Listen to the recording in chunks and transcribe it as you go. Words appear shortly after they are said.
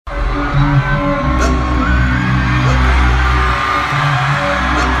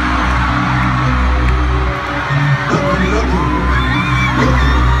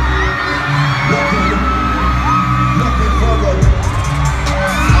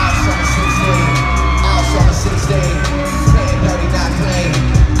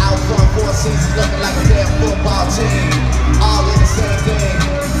Looking like a damn football team, all in the same thing,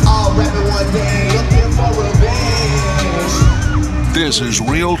 all rapping one thing, looking for revenge. This is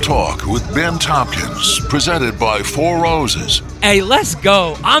Real Talk with Ben Tompkins, presented by Four Roses. Hey, let's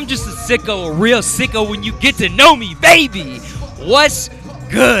go. I'm just a sicko, a real sicko when you get to know me, baby. What's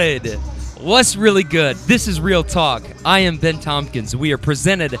good? What's really good? This is Real Talk. I am Ben Tompkins. We are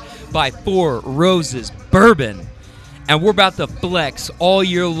presented by Four Roses Bourbon. And we're about to flex all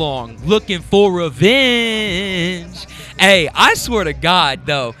year long, looking for revenge. Hey, I swear to God,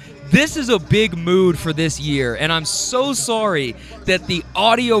 though, this is a big mood for this year, and I'm so sorry that the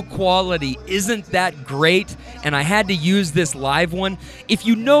audio quality isn't that great, and I had to use this live one. If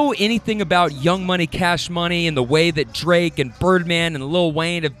you know anything about Young Money, Cash Money, and the way that Drake and Birdman and Lil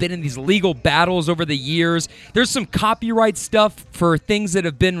Wayne have been in these legal battles over the years, there's some copyright stuff for things that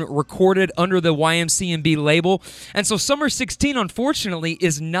have been recorded under the YMCMB label, and so Summer 16, unfortunately,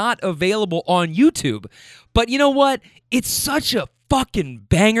 is not available on YouTube. But you know what? It's such a fucking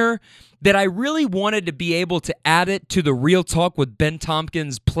banger that I really wanted to be able to add it to the Real Talk with Ben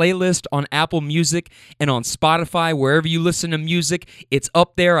Tompkins playlist on Apple Music and on Spotify, wherever you listen to music. It's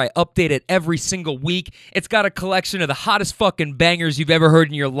up there. I update it every single week. It's got a collection of the hottest fucking bangers you've ever heard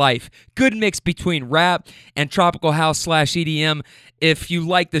in your life. Good mix between rap and tropical house / EDM. If you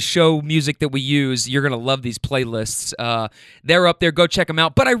like the show music that we use, you're going to love these playlists. They're up there. Go check them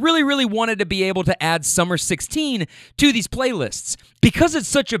out. But I really, really wanted to be able to add Summer 16 to these playlists because it's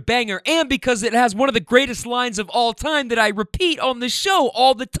such a banger and because it has one of the greatest lines of all time that I repeat on the show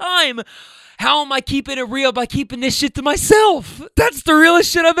all the time. How am I keeping it real? By keeping this shit to myself. That's the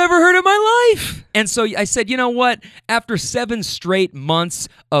realest shit I've ever heard in my life. And so I said, you know what? After 7 straight months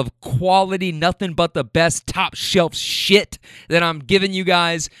of quality, nothing but the best top shelf shit that I'm giving you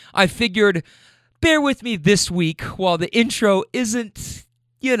guys, I figured, bear with me this week while the intro isn't,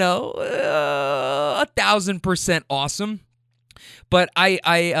 1,000% awesome. But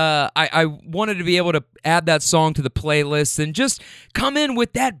I wanted to be able to add that song to the playlist and just come in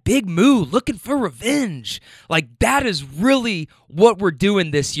with that big mood, looking for revenge. Like, that is really what we're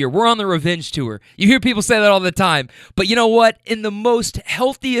doing this year. We're on the revenge tour. You hear people say that all the time. But you know what? In the most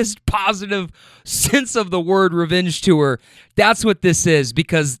healthiest, positive sense of the word revenge tour, that's what this is,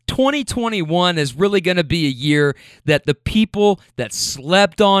 because 2021 is really going to be a year that the people that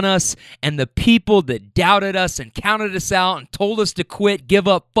slept on us and the people that doubted us and counted us out and told us to quit, give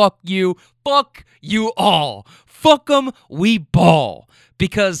up, fuck you all. Fuck them, we ball.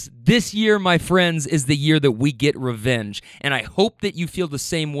 Because this year, my friends, is the year that we get revenge. And I hope that you feel the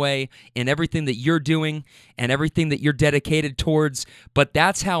same way in everything that you're doing and everything that you're dedicated towards. But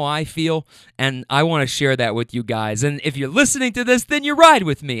that's how I feel, and I want to share that with you guys. And if you're listening to this, then you ride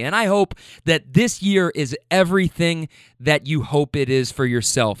with me. And I hope that this year is everything that you hope it is for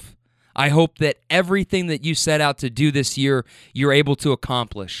yourself. I hope that everything that you set out to do this year, you're able to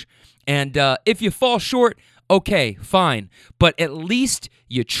accomplish. And if you fall short, okay, fine. But at least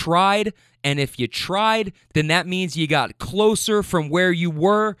you tried, and if you tried, then that means you got closer from where you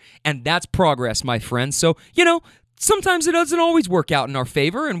were, and that's progress, my friend. So, sometimes it doesn't always work out in our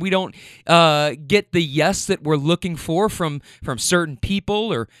favor, and we don't get the yes that we're looking for from certain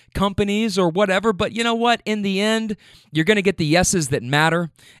people or companies or whatever. But you know what? In the end, you're going to get the yeses that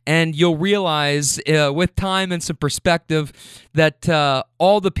matter, and you'll realize with time and some perspective that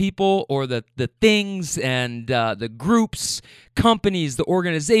all the people or the things and the groups, companies, the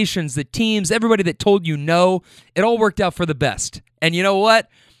organizations, the teams, everybody that told you no, it all worked out for the best. And you know what?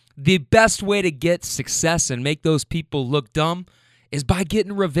 The best way to get success and make those people look dumb is by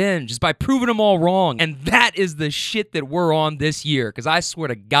getting revenge, is by proving them all wrong. And that is the shit that we're on this year, because I swear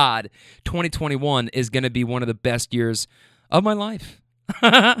to God, 2021 is going to be one of the best years of my life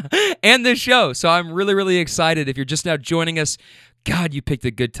and this show. So I'm really, really excited. If you're just now joining us, God, you picked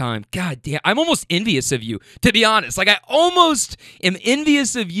a good time. God damn, I'm almost envious of you, to be honest. Like, I almost am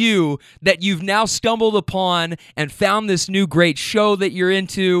envious of you that you've now stumbled upon and found this new great show that you're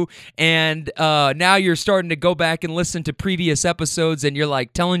into, and now you're starting to go back and listen to previous episodes, and you're,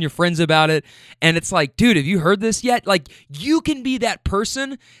 like, telling your friends about it, and it's like, dude, have you heard this yet? Like, you can be that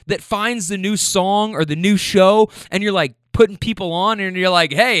person that finds the new song or the new show, and you're like, putting people on and you're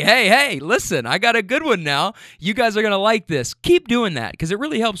like, hey, listen, I got a good one now. You guys are going to like this. Keep doing that because it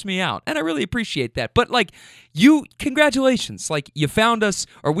really helps me out. And I really appreciate that. But like congratulations. Like you found us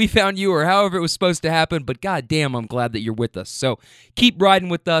or we found you or however it was supposed to happen. But goddamn, I'm glad that you're with us. So keep riding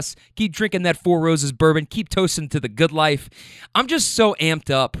with us. Keep drinking that Four Roses bourbon. Keep toasting to the good life. I'm just so amped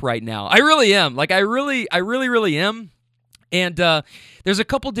up right now. I really am. Like I really am. And there's a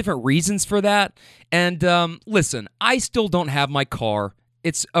couple different reasons for that. And listen, I still don't have my car.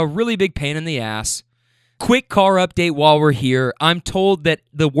 It's a really big pain in the ass. Quick car update while we're here. I'm told that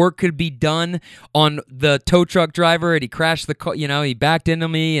the work could be done on the tow truck driver, and he crashed the car. He backed into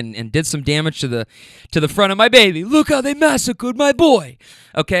me and did some damage to the front of my baby. Look how they massacred my boy.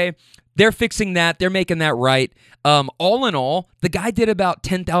 Okay, they're fixing that. They're making that right. All in all, the guy did about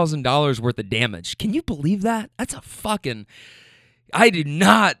 $10,000 worth of damage. Can you believe that? That's a fucking... I do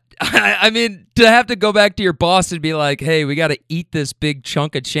not... I mean, to have to go back to your boss and be like, hey, we got to eat this big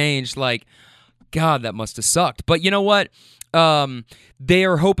chunk of change, like, God, that must have sucked. But you know what? They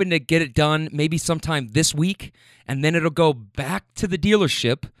are hoping to get it done maybe sometime this week, and then it'll go back to the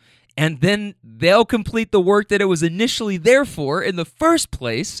dealership, and then they'll complete the work that it was initially there for in the first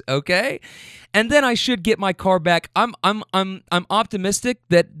place, okay? And then I should get my car back. I'm optimistic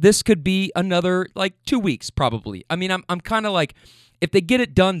that this could be another like 2 weeks probably. I mean, I'm kind of like, if they get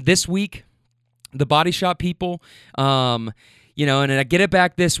it done this week, the body shop people, and then I get it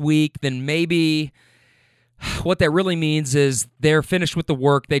back this week, then maybe what that really means is they're finished with the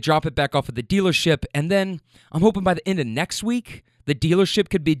work, they drop it back off at the dealership, and then I'm hoping by the end of next week, the dealership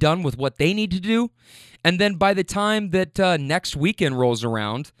could be done with what they need to do. And then by the time that next weekend rolls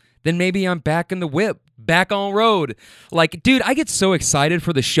around, then maybe I'm back in the whip, back on road. Like, dude, I get so excited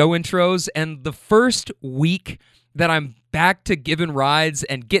for the show intros, and the first week that I'm back to giving rides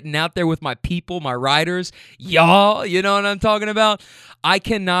and getting out there with my people, my riders, y'all, you know what I'm talking about? I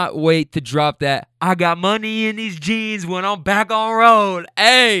cannot wait to drop that I got money in these jeans when I'm back on road.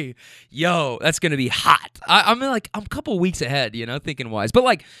 Hey, yo, that's going to be hot. I'm a couple weeks ahead, thinking wise. But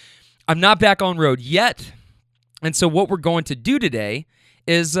like, I'm not back on road yet. And so what we're going to do today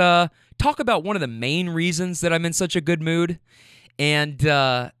is talk about one of the main reasons that I'm in such a good mood. And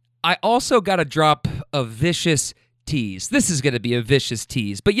I also got to drop a vicious tease. This is going to be a vicious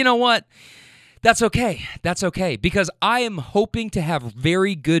tease. But you know what? That's okay. That's okay. Because I am hoping to have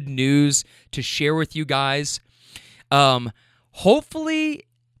very good news to share with you guys. Hopefully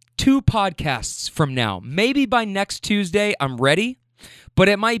 2 podcasts from now. Maybe by next Tuesday, I'm ready. But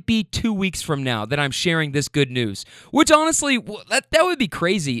it might be 2 weeks from now that I'm sharing this good news. Which honestly, that would be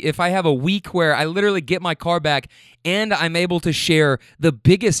crazy if I have a week where I literally get my car back and I'm able to share the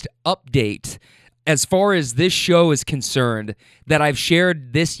biggest update as far as this show is concerned that I've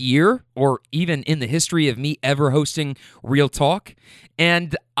shared this year or even in the history of me ever hosting Real Talk.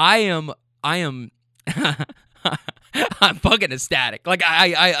 And I am I'm fucking ecstatic. Like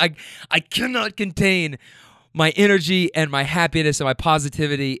I cannot contain my energy and my happiness and my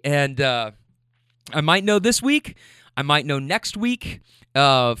positivity. And I might know this week. I might know next week.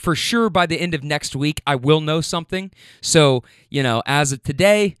 For sure, by the end of next week, I will know something. So, as of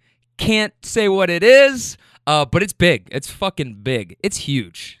today, can't say what it is, but it's big. It's fucking big. It's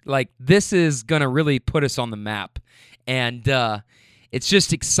huge. Like, this is going to really put us on the map. And it's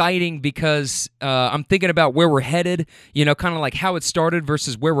just exciting because I'm thinking about where we're headed, kind of like how it started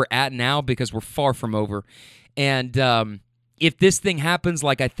versus where we're at now because we're far from over. And if this thing happens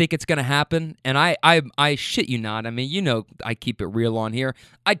like I think it's going to happen, and I shit you not, I mean, I keep it real on here.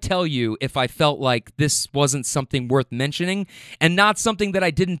 I'd tell you if I felt like this wasn't something worth mentioning and not something that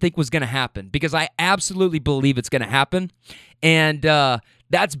I didn't think was going to happen, because I absolutely believe it's going to happen. And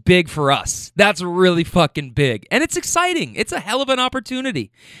that's big for us. That's really fucking big. And it's exciting. It's a hell of an opportunity.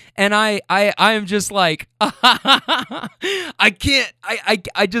 And I am just like, I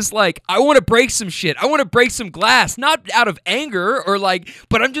want to break some shit. I want to break some glass, not out of anger or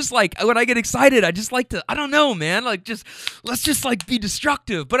but I'm just like, when I get excited, I just like to, I don't know, man, let's just be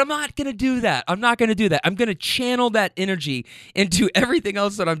destructive. But I'm not going to do that. I'm not going to do that. I'm going to channel that energy into everything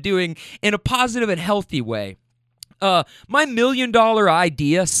else that I'm doing in a positive and healthy way. My $1 million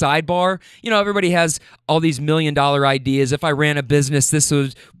idea, sidebar, everybody has all these $1 million ideas. If I ran a business, this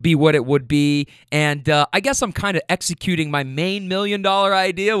would be what it would be. And I guess I'm kind of executing my main $1 million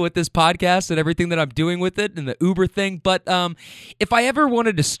idea with this podcast and everything that I'm doing with it and the Uber thing. But if I ever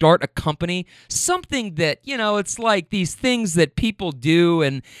wanted to start a company, something that, it's like these things that people do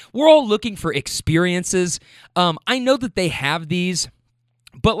and we're all looking for experiences. I know that they have these.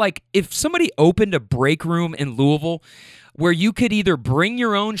 But if somebody opened a break room in Louisville where you could either bring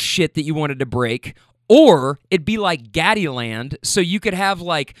your own shit that you wanted to break, Or it'd be like Gaddyland, so you could have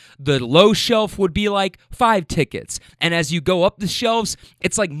like the low shelf would be like 5 tickets. And as you go up the shelves,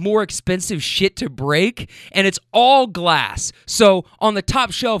 it's like more expensive shit to break, and it's all glass. So on the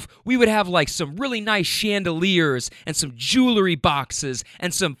top shelf, we would have like some really nice chandeliers and some jewelry boxes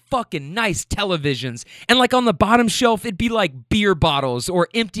and some fucking nice televisions. And like on the bottom shelf, it'd be like beer bottles or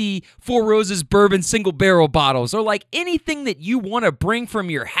empty Four Roses bourbon single barrel bottles or like anything that you want to bring from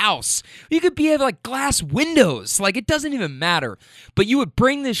your house. You could have like glass windows. Like, it doesn't even matter. But you would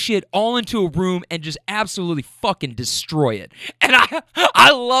bring this shit all into a room and just absolutely fucking destroy it. And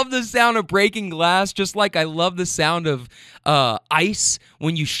I love the sound of breaking glass, just like I love the sound of ice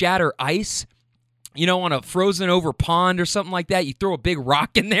when you shatter ice. You know, on a frozen over pond or something like that, you throw a big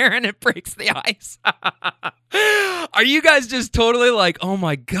rock in there and it breaks the ice. Are you guys just totally like, oh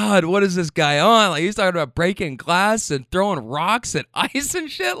my God, what is this guy on? Like, he's talking about breaking glass and throwing rocks and ice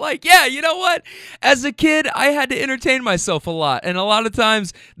and shit. Like, yeah, you know what? As a kid, I had to entertain myself a lot. And a lot of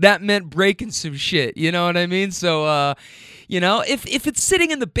times that meant breaking some shit. You know what I mean? So, you know, if it's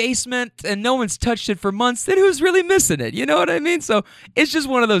sitting in the basement and no one's touched it for months, then who's really missing it? You know what I mean? So it's just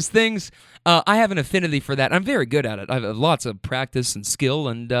one of those things. I have an affinity for that. I'm very good at it. I have lots of practice and skill,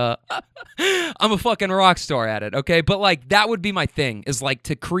 and I'm a fucking rock star at it, okay? But, like, that would be my thing, is, like,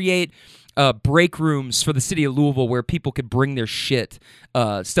 to create break rooms for the city of Louisville where people could bring their shit,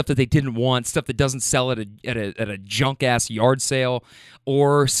 stuff that they didn't want, stuff that doesn't sell at a junk-ass yard sale,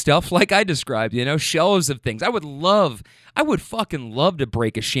 or stuff like I described, you know, shelves of things. I would fucking love to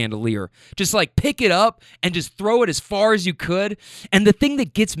break a chandelier. Just like pick it up and just throw it as far as you could. And the thing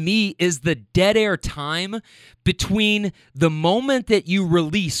that gets me is the dead air time between the moment that you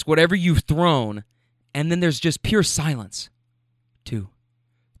release whatever you've thrown and then there's just pure silence. 2,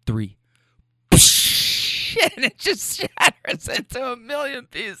 3. And it just shatters into a million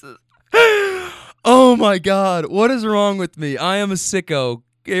pieces. Oh my God, what is wrong with me? I am a sicko.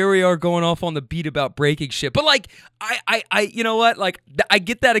 Here we are going off on the beat about breaking shit. But like, I you know what? Like, I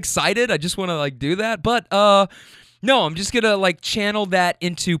get that excited. I just want to like do that. But no, I'm just gonna like channel that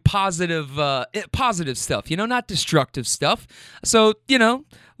into positive stuff. You know, not destructive stuff. So you know,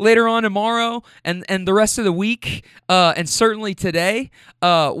 later on tomorrow and the rest of the week, and certainly today,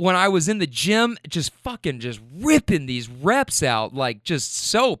 when I was in the gym, just ripping these reps out, like just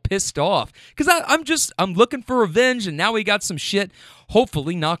so pissed off because I'm looking for revenge, and now we got some shit.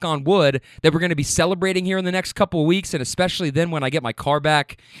 Hopefully, knock on wood, that we're going to be celebrating here in the next couple of weeks, and especially then when I get my car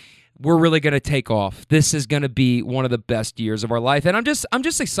back, we're really going to take off. This is going to be one of the best years of our life, and I'm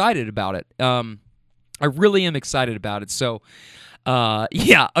just excited about it. I really am excited about it. So,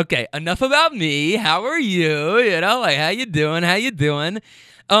 yeah, okay, enough about me. How are you? You know, like, how you doing? How you doing?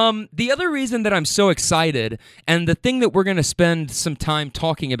 The other reason that I'm so excited, and the thing that we're going to spend some time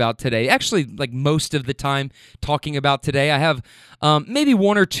talking about today, actually like most of the time talking about today, I have maybe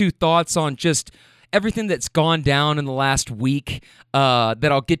 1 or 2 thoughts on just everything that's gone down in the last week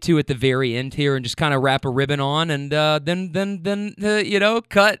that I'll get to at the very end here and just kind of wrap a ribbon on and then you know,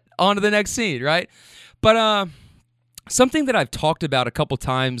 cut on to the next scene, right? But something that I've talked about a couple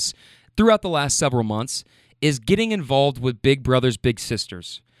times throughout the last several months is getting involved with Big Brothers Big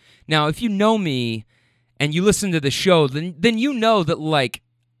Sisters. Now, if you know me and you listen to the show, then you know that like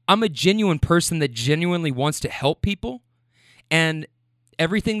I'm a genuine person that genuinely wants to help people, and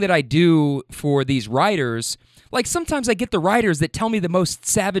everything that I do for these writers, like sometimes I get the writers that tell me the most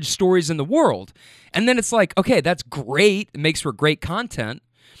savage stories in the world, and then it's like, okay, that's great, it makes for great content.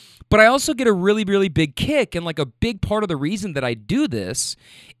 But I also get a really, really big kick, and like a big part of the reason that I do this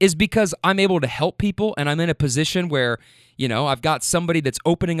is because I'm able to help people, and I'm in a position where, you know, I've got somebody that's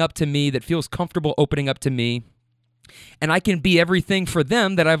opening up to me, that feels comfortable opening up to me, and I can be everything for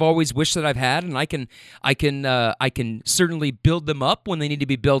them that I've always wished that I've had, and I can certainly build them up when they need to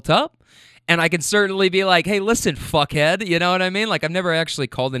be built up. And I can certainly be like, hey, listen, fuckhead, you know what I mean? Like, I've never actually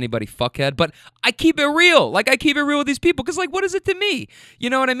called anybody fuckhead, but I keep it real. Like, I keep it real with these people because, like, what is it to me? You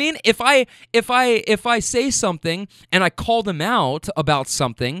know what I mean? If I say something and I call them out about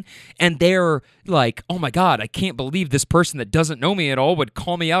something and they're like, oh my God, I can't believe this person that doesn't know me at all would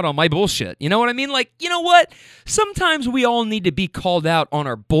call me out on my bullshit. You know what I mean? Like, you know what? Sometimes we all need to be called out on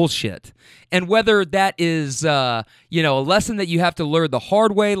our bullshit. And whether that is, you know, a lesson that you have to learn the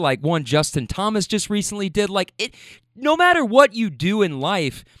hard way, like one Justin Thomas just recently did, like it, no matter what you do in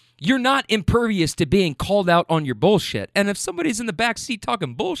life, you're not impervious to being called out on your bullshit. And if somebody's in the backseat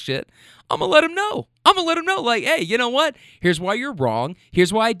talking bullshit, I'm going to let them know. I'm going to let them know, like, hey, you know what? Here's why you're wrong.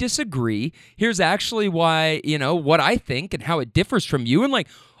 Here's why I disagree. Here's actually why, you know, what I think and how it differs from you. And like,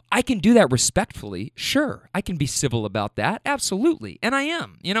 I can do that respectfully. Sure, I can be civil about that. Absolutely. And I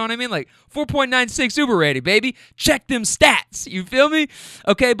am. You know what I mean? Like 4.96 Uber rating, baby. Check them stats. You feel me?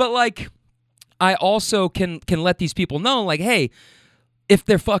 Okay, but like I also can let these people know, like, hey, if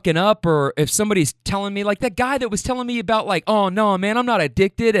they're fucking up, or if somebody's telling me, like that guy that was telling me about, like, oh no, man, I'm not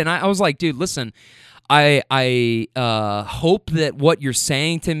addicted. And I was like, dude, listen, I hope that what you're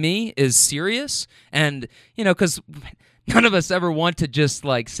saying to me is serious. And, you know, because none of us ever want to just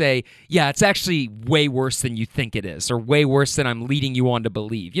like say, yeah, it's actually way worse than you think it is, or way worse than I'm leading you on to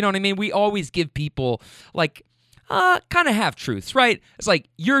believe. You know what I mean? We always give people like kind of half truths, right? It's like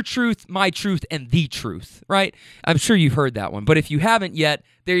your truth, my truth, and the truth, right? I'm sure you've heard that one. But if you haven't yet,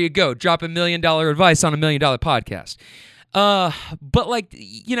 there you go. Drop $1 million advice on $1 million podcast. But like,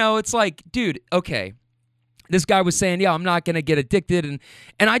 you know, it's like, dude, okay. This guy was saying, yeah, I'm not going to get addicted.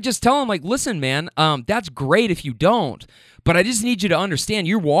 And I just tell him, like, listen, man, that's great if you don't. But I just need you to understand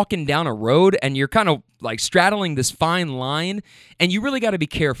you're walking down a road and you're kind of like straddling this fine line. And you really got to be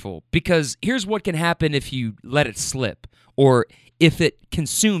careful, because here's what can happen if you let it slip, or if it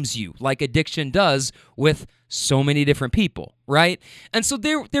consumes you like addiction does with so many different people, right? And so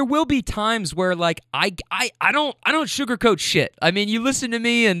there will be times where like I don't sugarcoat shit. I mean, you listen to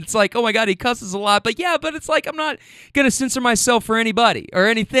me and it's like, oh my God, he cusses a lot, but it's like I'm not gonna censor myself for anybody or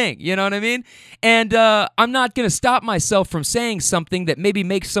anything, you know what I mean? And I'm not gonna stop myself from saying something that maybe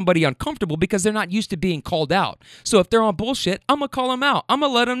makes somebody uncomfortable because they're not used to being called out. So if they're on bullshit, I'm gonna call them out. I'm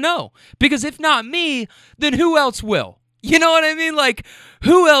gonna let them know, because if not me, then who else will? You know what I mean? Like,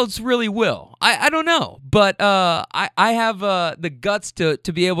 who else really will? I don't know. But I have the guts to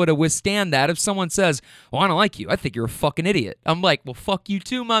be able to withstand that. If someone says, well, I don't like you, I think you're a fucking idiot, I'm like, well, fuck you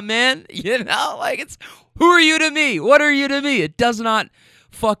too, my man. You know, like, it's, who are you to me? What are you to me? It does not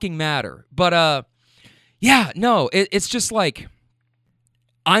fucking matter. But yeah, no, it's just like,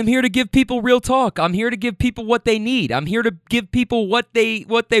 I'm here to give people real talk. I'm here to give people what they need. I'm here to give people what they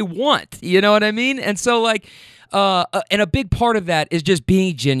want. You know what I mean? And so like, and a big part of that is just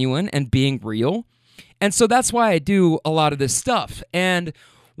being genuine and being real. And so that's why I do a lot of this stuff. And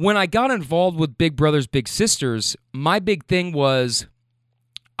when I got involved with Big Brothers Big Sisters, my big thing was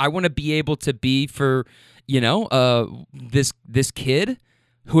I want to be able to be for, you know, this kid,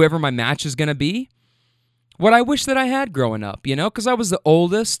 whoever my match is going to be, what I wish that I had growing up, you know, because I was the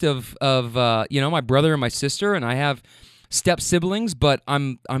oldest of you know, my brother and my sister, and I have step siblings, but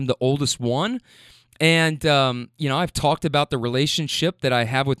I'm the oldest one. And, you know, I've talked about the relationship that I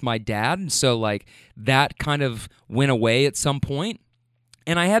have with my dad. And so, like, that kind of went away at some point.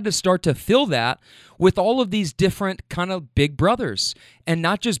 And I had to start to fill that with all of these different kind of big brothers. And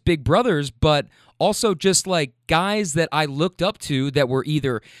not just big brothers, but also just, like, guys that I looked up to that were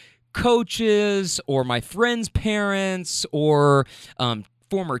either coaches or my friends' parents or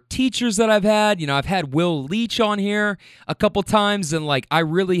former teachers that I've had. You know, I've had Will Leach on here a couple times, and like I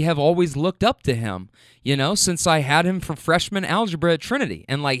really have always looked up to him, you know, since I had him for freshman algebra at Trinity.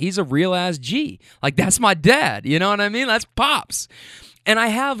 And like, he's a real ass G. Like, that's my dad, you know what I mean? That's Pops. And I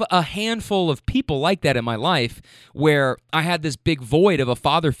have a handful of people like that in my life where I had this big void of a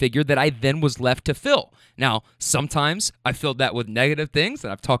father figure that I then was left to fill. Now, sometimes I filled that with negative things,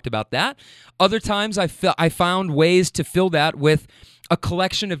 and I've talked about that. Other times I found ways to fill that with a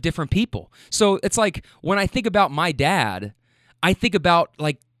collection of different people. So it's like when I think about my dad, I think about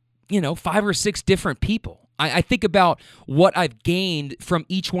like, you know, 5 or 6 different people. I think about what I've gained from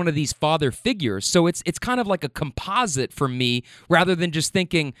each one of these father figures. So it's kind of like a composite for me, rather than just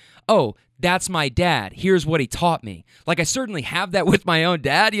thinking, oh, that's my dad, here's what he taught me. Like, I certainly have that with my own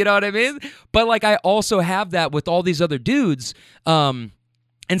dad, you know what I mean? But like, I also have that with all these other dudes.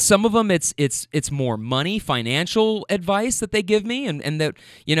 And some of them, it's more money, financial advice that they give me, and that,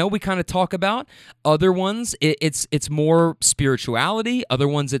 you know, we kind of talk about. Other ones, it's more spirituality. Other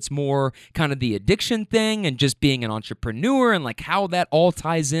ones, it's more kind of the addiction thing and just being an entrepreneur and like how that all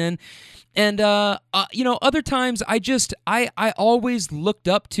ties in. And you know, other times I always looked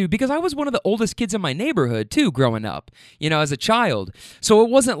up to, because I was one of the oldest kids in my neighborhood too, growing up, you know, as a child. So it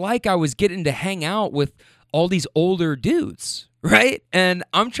wasn't like I was getting to hang out with all these older dudes, right? And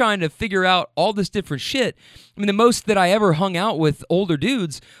I'm trying to figure out all this different shit. I mean, the most that I ever hung out with older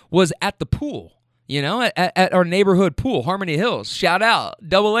dudes was at the pool, you know, at our neighborhood pool, Harmony Hills. Shout out,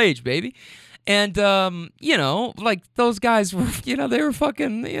 Double H, baby. And, you know, like those guys were, you know, they were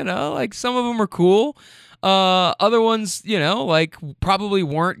fucking, you know, like some of them were cool. Other ones, you know, like probably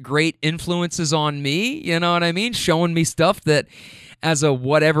weren't great influences on me, you know what I mean? Showing me stuff that as a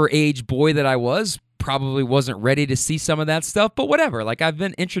whatever age boy that I was, probably wasn't ready to see some of that stuff, but whatever. Like, I've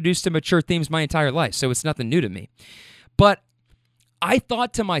been introduced to mature themes my entire life, so it's nothing new to me. But I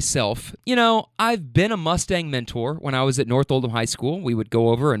thought to myself, I've been a Mustang mentor when I was at North Oldham High School. We would go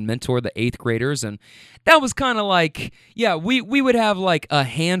over and mentor the 8th graders, and that was kind of like, we would have like a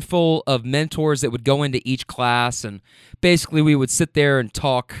handful of mentors that would go into each class, and basically we would sit there and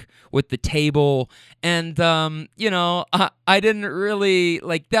talk with the table, and I didn't really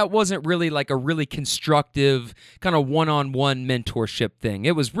that wasn't really like a really constructive kind of one-on-one mentorship thing.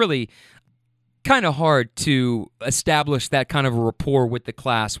 It was really kind of hard to establish that kind of a rapport with the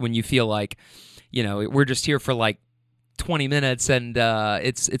class when you feel like, we're just here for like 20 minutes and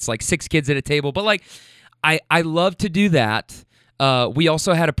it's like 6 kids at a table. But like, I love to do that. We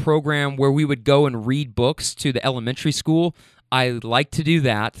also had a program where we would go and read books to the elementary school. I like to do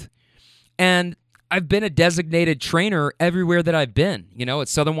that. And I've been a designated trainer everywhere that I've been, at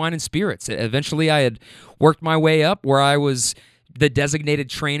Southern Wine and Spirits. Eventually I had worked my way up where I was the designated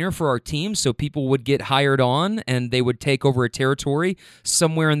trainer for our team, so people would get hired on and they would take over a territory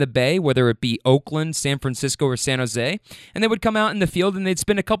somewhere in the Bay, whether it be Oakland, San Francisco, or San Jose, and they would come out in the field and they'd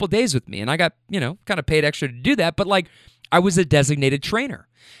spend a couple days with me, and I got, kind of paid extra to do that, but like, I was a designated trainer.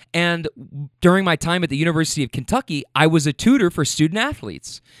 And during my time at the University of Kentucky, I was a tutor for student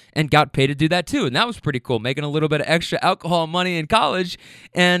athletes and got paid to do that too. And that was pretty cool, making a little bit of extra alcohol money in college.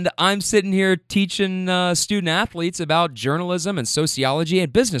 And I'm sitting here teaching student athletes about journalism and sociology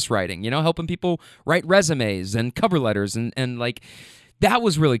and business writing, helping people write resumes and cover letters. And like, that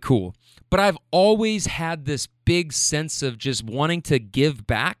was really cool. But I've always had this big sense of just wanting to give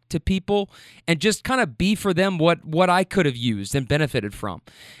back to people and just kind of be for them what I could have used and benefited from.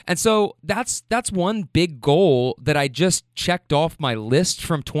 And so that's one big goal that I just checked off my list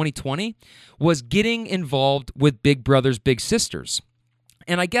from 2020 was getting involved with Big Brothers Big Sisters.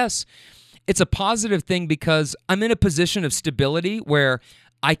 And I guess it's a positive thing because I'm in a position of stability where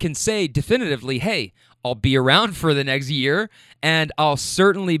I can say definitively, hey, I'll be around for the next year, and I'll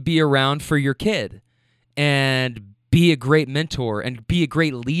certainly be around for your kid and be a great mentor and be a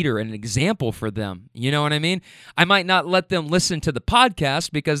great leader and an example for them. You know what I mean? I might not let them listen to the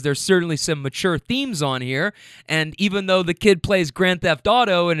podcast because there's certainly some mature themes on here, and even though the kid plays Grand Theft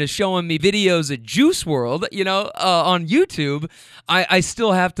Auto and is showing me videos at Juice World, on YouTube, I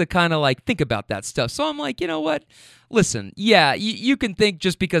still have to kind of like think about that stuff. So I'm like, you know what? Listen, yeah, you can think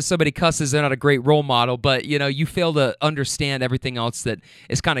just because somebody cusses they're not a great role model, but, you fail to understand everything else that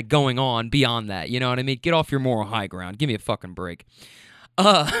is kind of going on beyond that. You know what I mean? Get off your moral high ground. Give me a fucking break.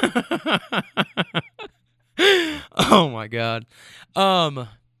 Oh, my God.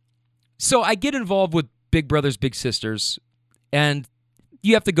 So I get involved with Big Brothers Big Sisters, and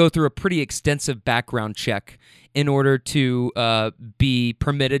you have to go through a pretty extensive background check in order to be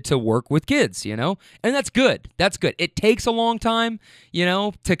permitted to work with kids, and that's good. That's good. It takes a long time,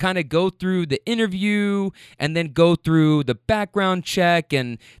 to kind of go through the interview and then go through the background check,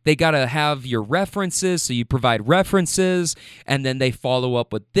 and they got to have your references, so you provide references, and then they follow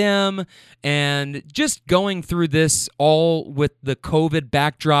up with them, and just going through this all with the COVID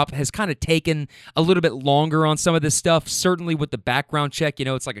backdrop has kind of taken a little bit longer on some of this stuff, certainly with the background check,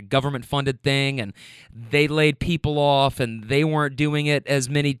 it's like a government-funded thing, and they laid people off and they weren't doing it as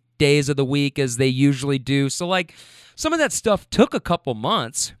many days of the week as they usually do. So like some of that stuff took a couple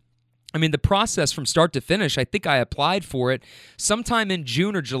months. I mean, the process from start to finish, I think I applied for it sometime in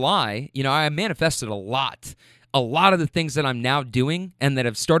June or July. I manifested a lot of the things that I'm now doing and that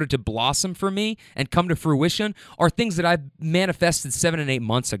have started to blossom for me and come to fruition are things that I've manifested 7 and 8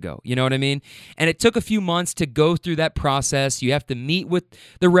 months ago. You know what I mean? And it took a few months to go through that process. You have to meet with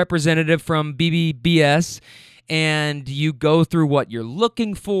the representative from BBBS, and you go through what you're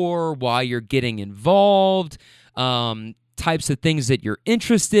looking for, why you're getting involved, types of things that you're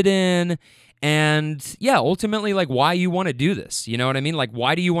interested in, and yeah, ultimately, like, why you want to do this. You know what I mean? Like,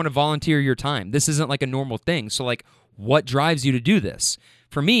 why do you want to volunteer your time? This isn't like a normal thing. So like, what drives you to do this?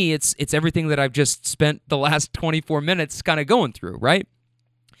 For me, it's everything that I've just spent the last 24 minutes kind of going through, right?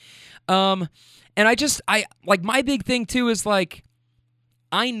 And I like, my big thing too is like,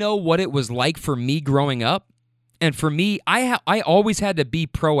 I know what it was like for me growing up. And for me, I always had to be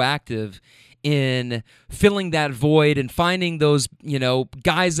proactive in filling that void and finding those,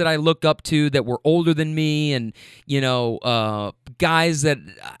 guys that I look up to that were older than me, and, guys that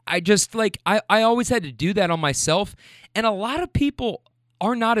I just like, I always had to do that on myself. And a lot of people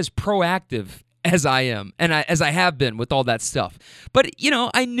are not as proactive as I am, and as I have been with all that stuff. But,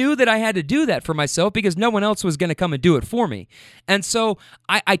 I knew that I had to do that for myself because no one else was going to come and do it for me. And so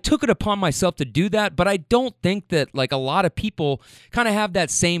I took it upon myself to do that, but I don't think that, like, a lot of people kind of have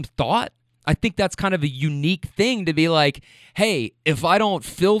that same thought. I think that's kind of a unique thing to be like, hey, if I don't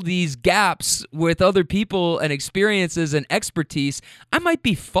fill these gaps with other people and experiences and expertise, I might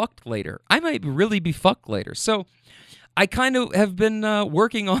be fucked later. I might really be fucked later. So I kind of have been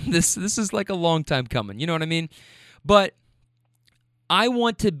working on this. This is like a long time coming. You know what I mean? But I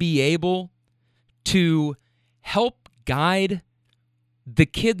want to be able to help guide the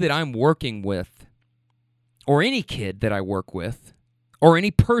kid that I'm working with, or any kid that I work with, or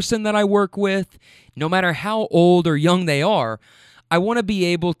any person that I work with, no matter how old or young they are. I want to be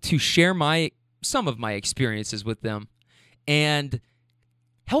able to share some of my experiences with them and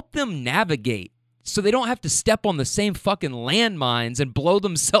help them navigate so they don't have to step on the same fucking landmines and blow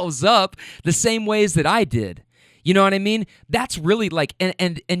themselves up the same ways that I did. You know what I mean? That's really like,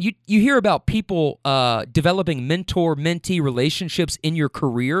 and you hear about people developing mentor-mentee relationships in your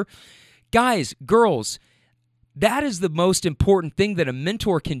career. Guys, girls, that is the most important thing that a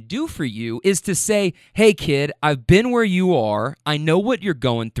mentor can do for you, is to say, hey kid, I've been where you are. I know what you're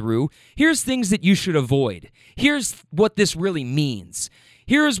going through. Here's things that you should avoid. Here's what this really means.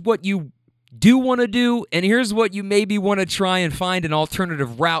 Here's what you do want to do, and here's what you maybe want to try and find an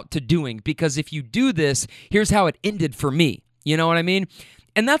alternative route to doing, because if you do this, here's how it ended for me. You know what I mean?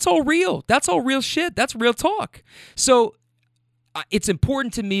 And that's all real. That's all real shit. That's real talk. So it's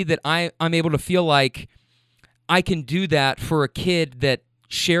important to me that I'm able to feel like I can do that for a kid that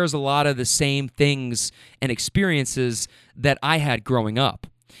shares a lot of the same things and experiences that I had growing up.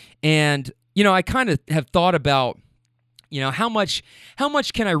 And, you know, I kind of have thought about, you know, how much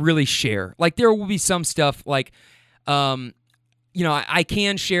can I really share? Like, there will be some stuff like, you know, I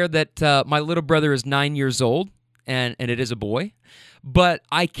can share that my little brother is 9 years old, and it is a boy, but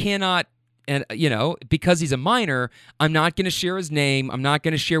I cannot, and, you know, because he's a minor, I'm not going to share his name. I'm not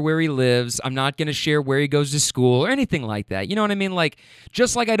going to share where he lives. I'm not going to share where he goes to school or anything like that. You know what I mean? Like,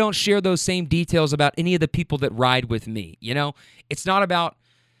 just like I don't share those same details about any of the people that ride with me. You know, it's not about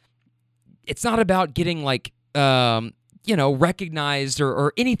getting like, you know, recognized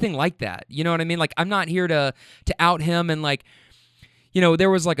or anything like that. You know what I mean? Like, I'm not here to out him. And like, you know, there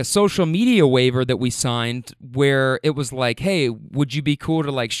was like a social media waiver that we signed where it was like, hey, would you be cool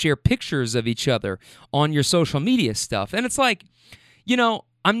to like share pictures of each other on your social media stuff? And it's like, you know,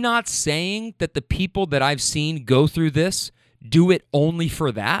 I'm not saying that the people that I've seen go through this do it only for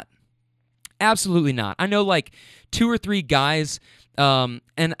that. Absolutely not. I know like 2 or 3 guys, and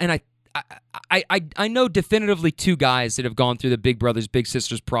I know definitively 2 guys that have gone through the Big Brothers Big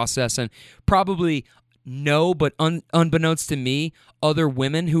Sisters process, and probably know, but unbeknownst to me, other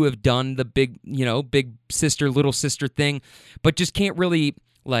women who have done the big, you know, big sister, little sister thing, but just can't really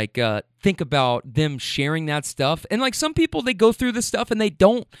like think about them sharing that stuff. And like, some people, they go through this stuff and they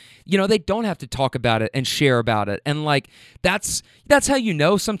don't, you know, they don't have to talk about it and share about it. And like, that's how you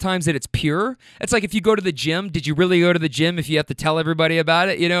know sometimes that it's pure. It's like, if you go to the gym, did you really go to the gym if you have to tell everybody about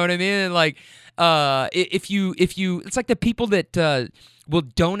it? You know what I mean? And like, if you, it's like the people that will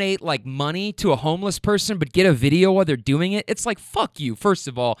donate like money to a homeless person but get a video while they're doing it. It's like, fuck you. First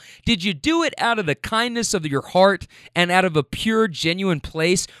of all, did you do it out of the kindness of your heart and out of a pure, genuine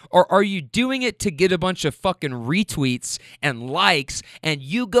place, or are you doing it to get a bunch of fucking retweets and likes and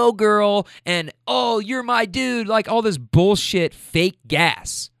you go girl and oh, you're my dude, like all this bullshit fake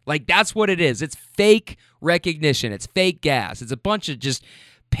gas? Like, that's what it is. It's fake recognition. It's fake gas. It's a bunch of just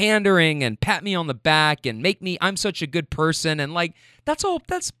pandering and pat me on the back and make me, I'm such a good person, and like,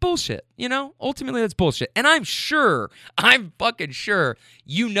 that's bullshit, you know? Ultimately, that's bullshit. And I'm fucking sure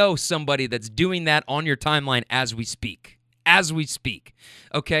you know somebody that's doing that on your timeline as we speak,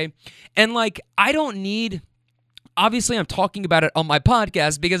 okay? And like, I don't need, obviously I'm talking about it on my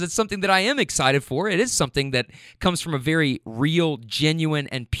podcast because it's something that I am excited for. It is something that comes from a very real, genuine,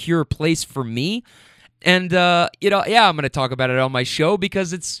 and pure place for me. And, you know, yeah, I'm going to talk about it on my show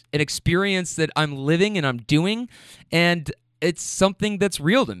because it's an experience that I'm living and I'm doing, and it's something that's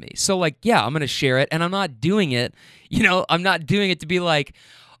real to me. So, like, yeah, I'm going to share it, and I'm not doing it, you know, I'm not doing it to be like,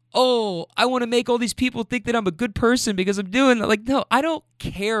 oh, I want to make all these people think that I'm a good person because I'm doing it. Like, no, I don't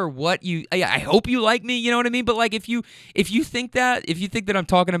care what you, I hope you like me, you know what I mean? But like, if you think that I'm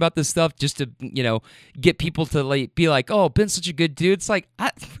talking about this stuff just to, you know, get people to like be like, oh, Ben's such a good dude, it's like,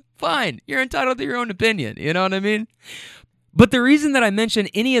 fine, you're entitled to your own opinion, you know what I mean? But the reason that I mention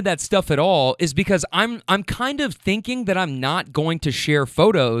any of that stuff at all is because I'm kind of thinking that I'm not going to share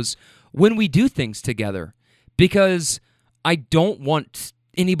photos when we do things together, because I don't want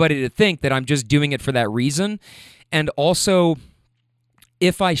anybody to think that I'm just doing it for that reason. And also,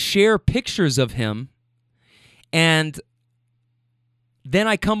 if I share pictures of him and then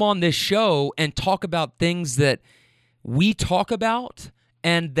I come on this show and talk about things that we talk about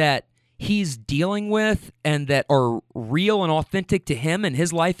and that he's dealing with and that are real and authentic to him and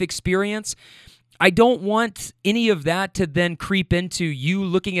his life experience. I don't want any of that to then creep into you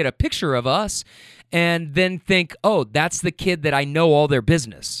looking at a picture of us and then think, oh, that's the kid that I know all their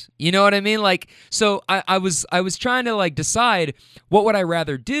business. You know what I mean? Like, so I was trying to like decide what would I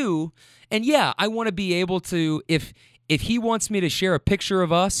rather do. And yeah, I want to be able to, if he wants me to share a picture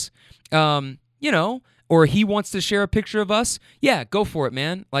of us, or he wants to share a picture of us, yeah, go for it,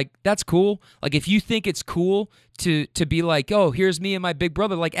 man. Like, that's cool. Like, if you think it's cool to be like, oh, here's me and my big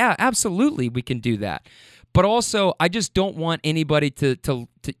brother, like, yeah, absolutely, we can do that. But also, I just don't want anybody to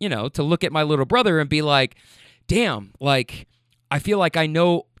look at my little brother and be like, damn, like, I feel like I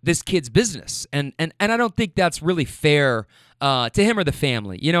know this kid's business. And I don't think that's really fair to him or the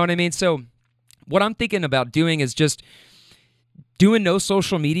family. You know what I mean? So what I'm thinking about doing is just doing no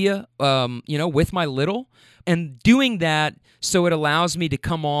social media, with my little, and doing that so it allows me to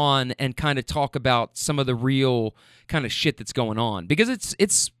come on and kind of talk about some of the real kind of shit that's going on, because it's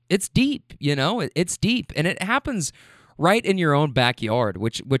deep, it's deep, and it happens right in your own backyard,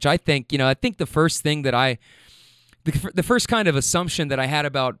 which I think, I think the first thing that the first kind of assumption that I had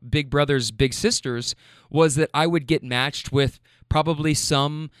about Big Brothers Big Sisters was that I would get matched with probably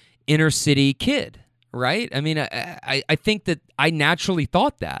some inner city kid. Right? I mean, I think that I naturally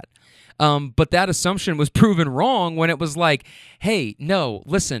thought that. But that assumption was proven wrong when it was like, hey, no,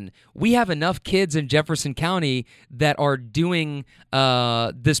 listen, we have enough kids in Jefferson County that are doing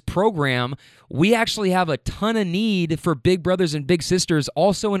this program. We actually have a ton of need for Big Brothers and Big Sisters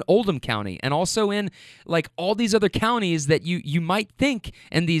also in Oldham County and also in like all these other counties that you might think,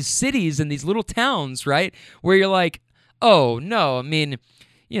 and these cities and these little towns, right? Where you're like, oh, no, I mean,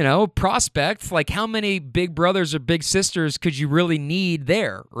 prospects, like how many big brothers or big sisters could you really need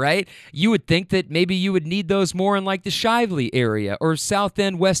there, right? You would think that maybe you would need those more in like the Shively area or South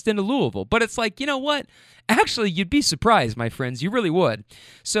End, West End of Louisville. But it's like, you know what? Actually, you'd be surprised, my friends. You really would.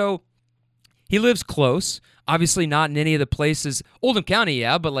 So he lives close. Obviously not in any of the places, Oldham County,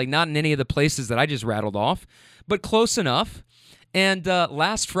 yeah, but like not in any of the places that I just rattled off, but close enough. And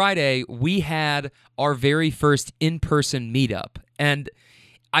last Friday, we had our very first in-person meetup. And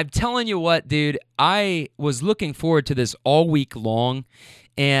I'm telling you what, dude, I was looking forward to this all week long,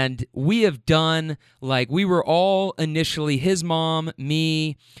 and we have done, like, we were all initially his mom,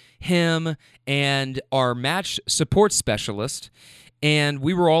 me, him, and our match support specialist, and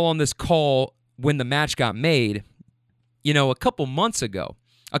we were all on this call when the match got made, a couple months ago.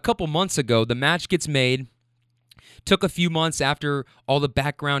 The match gets made. Took a few months after all the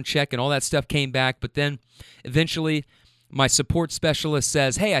background check and all that stuff came back, but then eventually my support specialist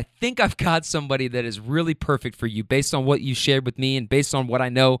says, hey, I think I've got somebody that is really perfect for you based on what you shared with me and based on what I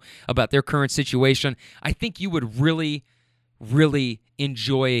know about their current situation. I think you would really, really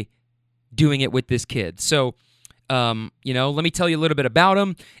enjoy doing it with this kid. So, let me tell you a little bit about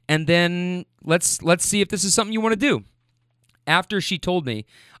him, and then let's see if this is something you want to do. After she told me,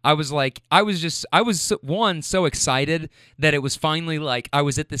 I was so excited that it was finally like I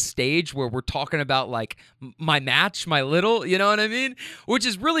was at this stage where we're talking about like my match, my little, you know what I mean? Which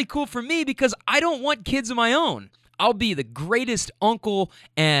is really cool for me because I don't want kids of my own. I'll be the greatest uncle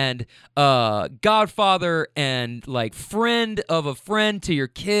and godfather and like friend of a friend to your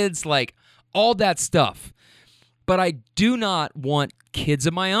kids, like all that stuff. But I do not want kids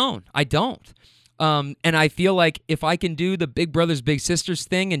of my own. I don't. And I feel like if I can do the Big Brothers Big Sisters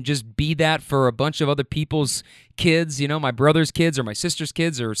thing and just be that for a bunch of other people's kids, my brother's kids or my sister's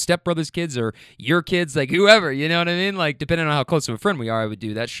kids or stepbrother's kids or your kids, like whoever, you know what I mean? Like depending on how close of a friend we are, I would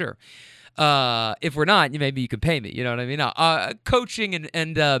do that, sure. If we're not, maybe you can pay me, you know what I mean? Coaching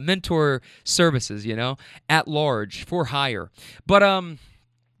and mentor services, at large for hire. But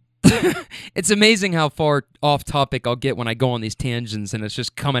it's amazing how far off topic I'll get when I go on these tangents and it's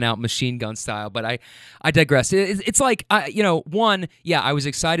just coming out machine gun style, but I digress. It's like, one, yeah, I was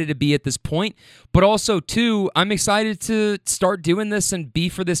excited to be at this point, but also two, I'm excited to start doing this and be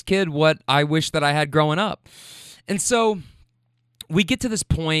for this kid what I wish that I had growing up. And so we get to this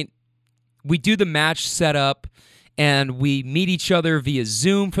point, we do the match setup, and we meet each other via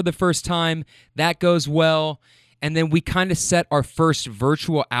Zoom for the first time. That goes well. And then we kind of set our first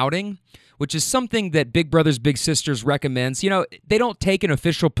virtual outing, which is something that Big Brothers Big Sisters recommends. They don't take an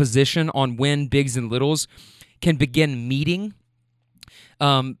official position on when Bigs and Littles can begin meeting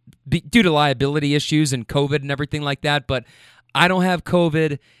due to liability issues and COVID and everything like that. But I don't have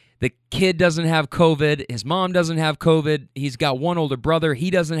COVID. The kid doesn't have COVID. His mom doesn't have COVID. He's got one older brother. He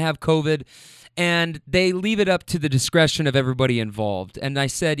doesn't have COVID. And they leave it up to the discretion of everybody involved. And I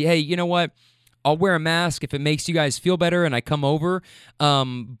said, hey, you know what? I'll wear a mask if it makes you guys feel better and I come over.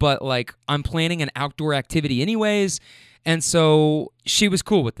 But like I'm planning an outdoor activity anyways. And so she was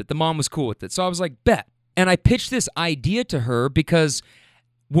cool with it. The mom was cool with it. So I was like, bet. And I pitched this idea to her because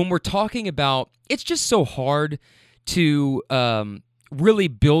when we're talking about, it's just so hard to really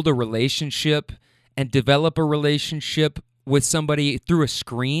build a relationship and develop a relationship with somebody through a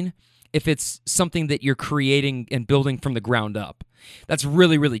screen if it's something that you're creating and building from the ground up. That's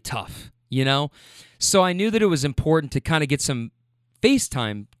really, really tough, you know? So I knew that it was important to kind of get some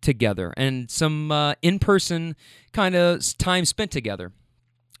FaceTime together and some in-person kind of time spent together.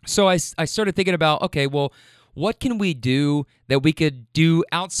 So I started thinking about, okay, well, what can we do that we could do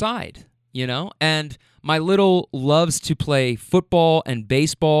outside, you know? And my little loves to play football and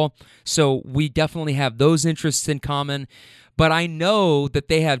baseball, so we definitely have those interests in common. But I know that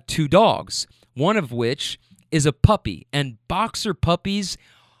they have 2 dogs, one of which is a puppy. And boxer puppies,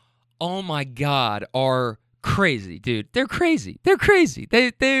 oh my God, are crazy, dude. They're crazy. They're crazy.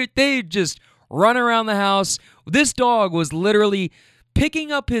 They just run around the house. This dog was literally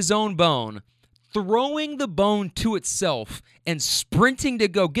picking up his own bone, throwing the bone to itself, and sprinting to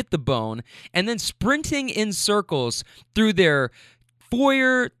go get the bone, and then sprinting in circles through their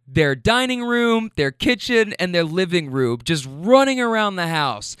foyer, their dining room, their kitchen, and their living room, just running around the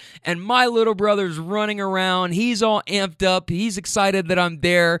house. And my little brother's running around. He's all amped up. He's excited that I'm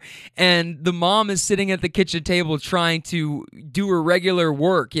there. And the mom is sitting at the kitchen table trying to do her regular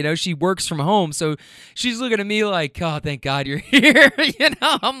work. You know, she works from home. So she's looking at me like, oh, thank God you're here. You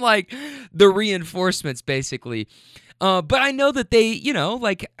know, I'm like the reinforcements, basically. But I know that they, you know,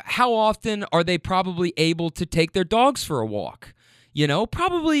 like how often are they probably able to take their dogs for a walk? You know,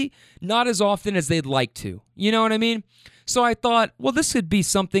 probably not as often as they'd like to. You know what I mean? So I thought, well, this could be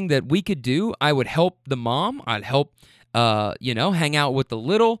something that we could do. I would help the mom. I'd help, you know, hang out with the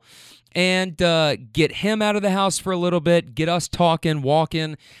little and get him out of the house for a little bit, get us talking,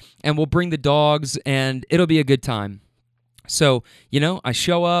 walking, and we'll bring the dogs and it'll be a good time. So, you know, I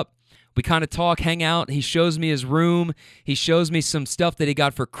show up. We kind of talk, hang out. He shows me his room. He shows me some stuff that he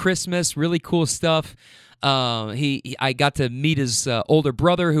got for Christmas, really cool stuff. I got to meet his older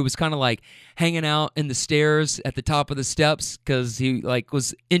brother who was kind of like hanging out in the stairs at the top of the steps because he like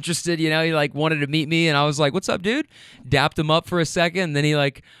was interested, you know, he like wanted to meet me and I was like, what's up, dude? Dapped him up for a second and then he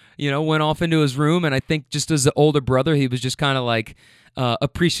like, you know, went off into his room and I think just as the older brother, he was just kind of like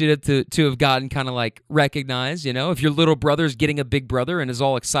appreciative to have gotten kind of like recognized, you know, if your little brother's getting a big brother and is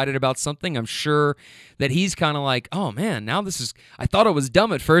all excited about something, I'm sure that he's kind of like, oh man, now this is, I thought it was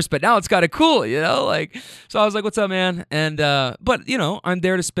dumb at first, but now it's kind of cool, you know, like, so I was like, what's up, man? And, but you know, I'm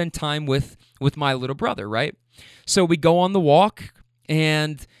there to spend time with my little brother, right? So we go on the walk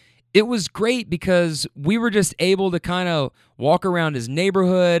and it was great because we were just able to kind of walk around his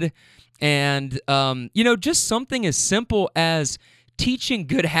neighborhood and, you know, just something as simple as teaching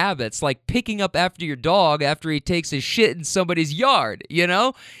good habits, like picking up after your dog after he takes his shit in somebody's yard, you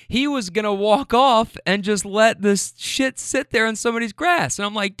know? He was going to walk off and just let this shit sit there in somebody's grass. And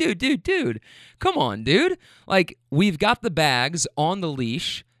I'm like, dude, come on, dude. Like, we've got the bags on the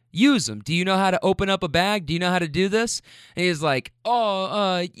leash. Use them. Do you know how to open up a bag? Do you know how to do this? And he's like,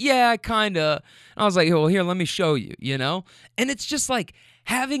 yeah, kind of. I was like, well, here, let me show you, you know? And it's just like,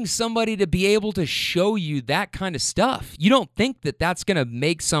 having somebody to be able to show you that kind of stuff. You don't think that that's going to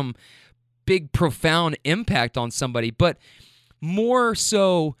make some big, profound impact on somebody, but more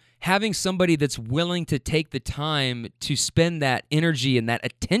so having somebody that's willing to take the time to spend that energy and that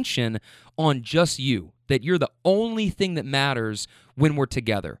attention on just you, that you're the only thing that matters when we're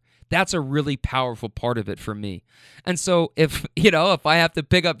together. That's a really powerful part of it for me. And so if I have to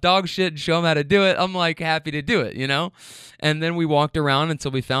pick up dog shit and show them how to do it, I'm like happy to do it, you know? And then we walked around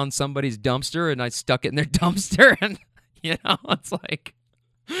until we found somebody's dumpster and I stuck it in their dumpster and, you know, it's like,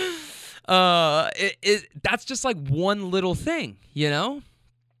 that's just like one little thing, you know?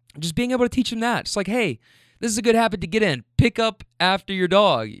 Just being able to teach them that. It's like, hey, this is a good habit to get in. Pick up after your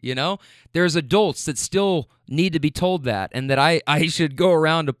dog, you know? There's adults that still need to be told that and that I should go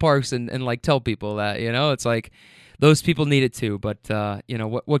around to parks and like tell people that, you know? It's like those people need it too, but, you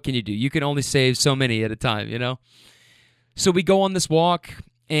know, what can you do? You can only save so many at a time, you know? So we go on this walk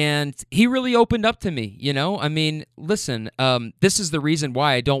and he really opened up to me, you know? I mean, listen, this is the reason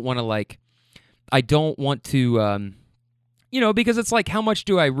why I don't want to, you know, because it's like, how much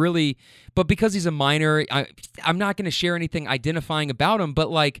do I really, but because he's a minor, I'm not going to share anything identifying about him, but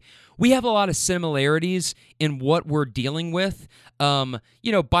like, we have a lot of similarities in what we're dealing with. You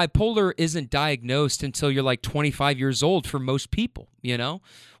know, bipolar isn't diagnosed until you're like 25 years old for most people, you know,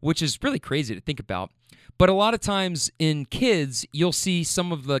 which is really crazy to think about. But a lot of times in kids, you'll see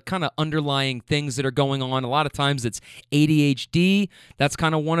some of the kind of underlying things that are going on. A lot of times it's ADHD. That's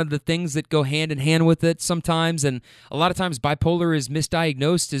kind of one of the things that go hand in hand with it sometimes. And a lot of times bipolar is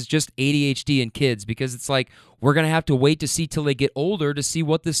misdiagnosed as just ADHD in kids because it's like we're going to have to wait to see till they get older to see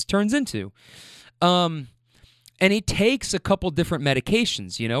what this turns into. And he takes a couple different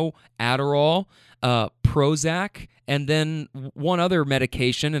medications, Adderall, Prozac, and then one other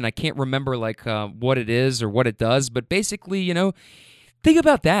medication, and I can't remember what it is or what it does, but basically, think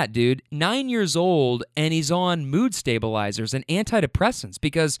about that, dude. 9 years old, and he's on mood stabilizers and antidepressants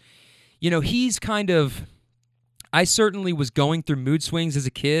because, he's I certainly was going through mood swings as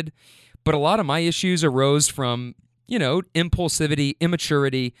a kid, but a lot of my issues arose from, impulsivity,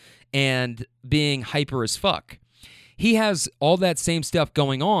 immaturity, and being hyper as fuck. He has all that same stuff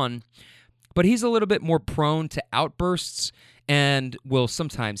going on, but he's a little bit more prone to outbursts and will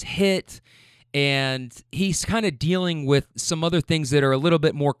sometimes hit, and he's kind of dealing with some other things that are a little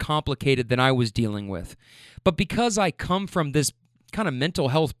bit more complicated than I was dealing with. But because I come from this kind of mental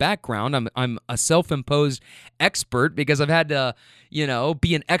health background, I'm a self-imposed expert because I've had to,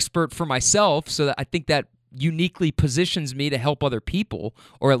 be an expert for myself, so that I think that uniquely positions me to help other people,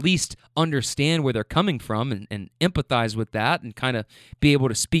 or at least understand where they're coming from and empathize with that and kind of be able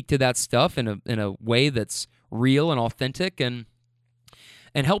to speak to that stuff in a way that's real and authentic and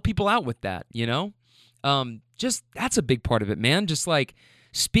help people out with that, just that's a big part of it, man. Just like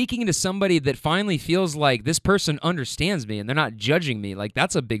speaking to somebody that finally feels like this person understands me and they're not judging me, like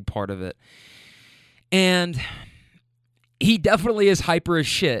that's a big part of it. And he definitely is hyper as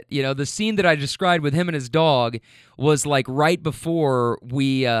shit. The scene that I described with him and his dog was like right before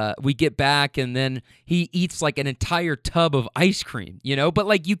we get back, and then he eats like an entire tub of ice cream, But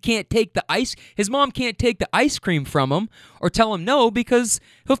like you can't take the ice. His mom can't take the ice cream from him or tell him no because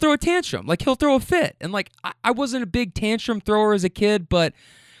he'll throw a tantrum. Like he'll throw a fit. And like I wasn't a big tantrum thrower as a kid, but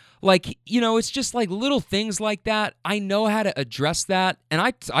like, it's just like little things like that. I know how to address that. And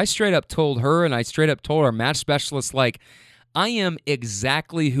I straight up told her, and I straight up told our match specialist, like, I am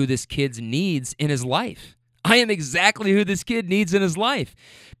exactly who this kid needs in his life. I am exactly who this kid needs in his life.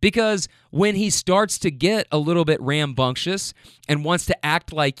 Because when he starts to get a little bit rambunctious and wants to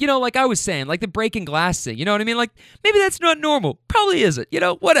act like, like I was saying, like the breaking glass thing, you know what I mean? Like, maybe that's not normal. Probably isn't,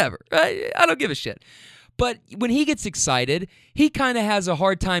 whatever. I don't give a shit. But when he gets excited, he kind of has a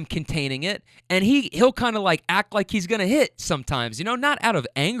hard time containing it, and he'll kind of like act like he's going to hit sometimes, not out of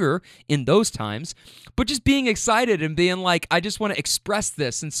anger in those times, but just being excited and being like, I just want to express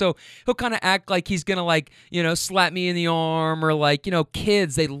this. And so he'll kind of act like he's going to like, slap me in the arm, or like,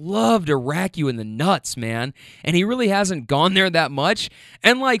 kids, they love to rack you in the nuts, man. And he really hasn't gone there that much.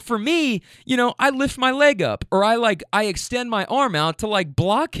 And like for me, I lift my leg up, or I extend my arm out to like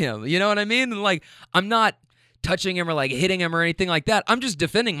block him, you know what I mean? And like, I'm not touching him or like hitting him or anything like that. I'm just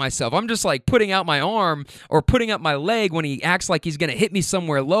defending myself. I'm just like putting out my arm or putting up my leg when he acts like he's going to hit me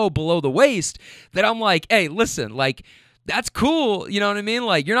somewhere low below the waist, that I'm like, hey, listen, like that's cool. You know what I mean?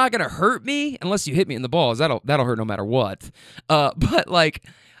 Like you're not going to hurt me unless you hit me in the balls. That'll hurt no matter what. But like,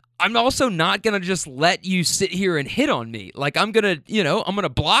 I'm also not going to just let you sit here and hit on me. Like I'm going to, I'm going to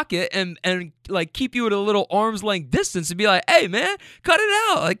block it and like keep you at a little arm's length distance and be like, hey man, cut it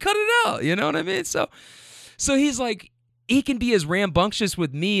out. Like cut it out. You know what I mean? So he's like, he can be as rambunctious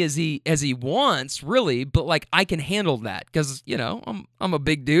with me as he wants, really, but like I can handle that because I'm a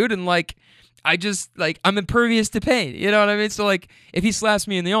big dude, and like I just like I'm impervious to pain. You know what I mean? So like if he slaps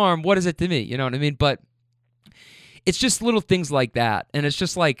me in the arm, what is it to me? You know what I mean? But it's just little things like that, and it's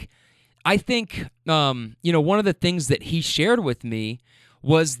just like I think one of the things that he shared with me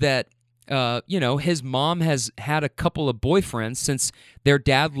was that his mom has had a couple of boyfriends since their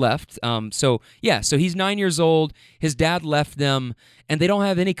dad left. So he's 9 years old. His dad left them, and they don't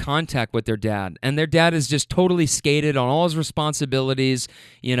have any contact with their dad. And their dad is just totally skated on all his responsibilities,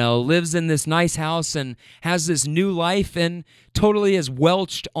 lives in this nice house and has this new life and totally has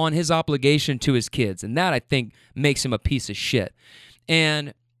welched on his obligation to his kids. And that, I think, makes him a piece of shit.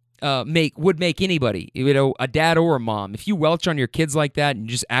 And would make anybody, a dad or a mom. If you welch on your kids like that and you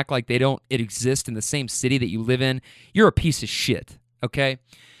just act like they don't exist in the same city that you live in, you're a piece of shit, okay?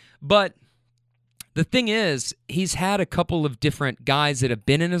 But the thing is, he's had a couple of different guys that have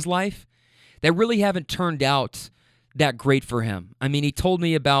been in his life that really haven't turned out that great for him. I mean, he told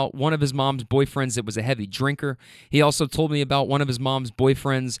me about one of his mom's boyfriends that was a heavy drinker. He also told me about one of his mom's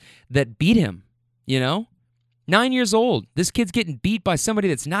boyfriends that beat him, 9 years old. This kid's getting beat by somebody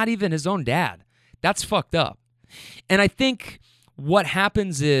that's not even his own dad. That's fucked up. And I think what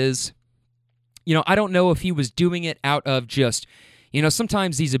happens is, I don't know if he was doing it out of just,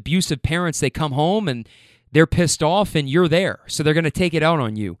 sometimes these abusive parents, they come home and they're pissed off and you're there, so they're going to take it out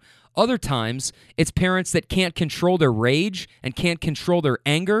on you. Other times, it's parents that can't control their rage and can't control their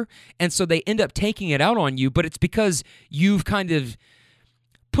anger, and so they end up taking it out on you, but it's because you've kind of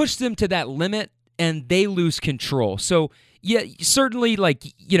pushed them to that limit and they lose control. So, yeah, certainly, like,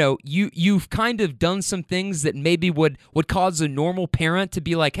 you know, you've kind of done some things that maybe would cause a normal parent to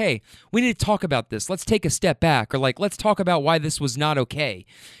be like, hey, we need to talk about this. Let's take a step back, or like, let's talk about why this was not okay.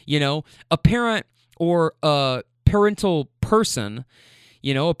 You know, a parent or a parental person,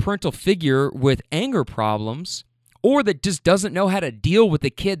 you know, a parental figure with anger problems, or that just doesn't know how to deal with a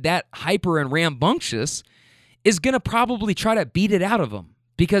kid that hyper and rambunctious, is going to probably try to beat it out of them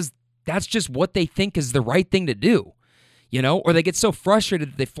because that's just what they think is the right thing to do, you know, or they get so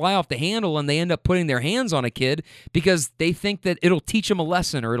frustrated that they fly off the handle and they end up putting their hands on a kid because they think that it'll teach them a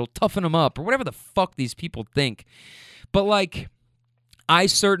lesson or it'll toughen them up or whatever the fuck these people think. But like, I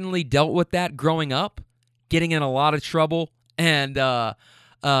certainly dealt with that growing up, getting in a lot of trouble. And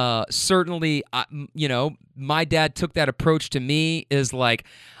certainly, you know, my dad took that approach to me is like,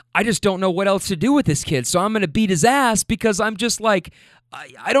 I just don't know what else to do with this kid, so I'm going to beat his ass because I'm just like,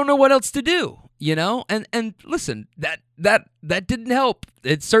 I don't know what else to do, you know? And listen, that didn't help.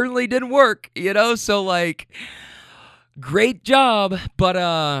 It certainly didn't work, you know? So like, great job,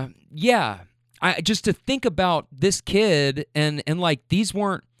 but yeah, I just to think about this kid and like these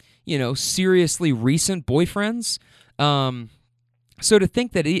weren't, you know, seriously recent boyfriends. So to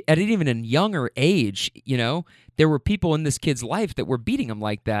think that at even a younger age, you know, there were people in this kid's life that were beating him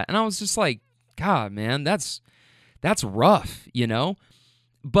like that. And I was just like, God, man, that's rough, you know?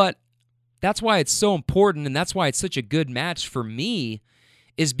 But that's why it's so important, and that's why it's such a good match for me,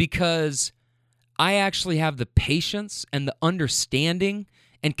 is because I actually have the patience and the understanding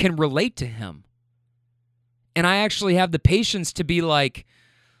and can relate to him. And I actually have the patience to be like,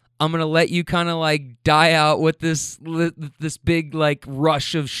 I'm going to let you kind of like die out with this big like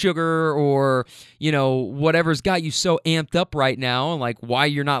rush of sugar or, you know, whatever's got you so amped up right now and like why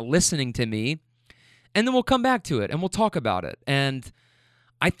you're not listening to me. And then we'll come back to it and we'll talk about it. And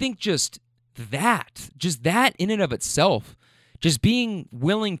I think just that in and of itself, just being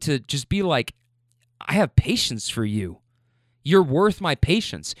willing to just be like, I have patience for you. You're worth my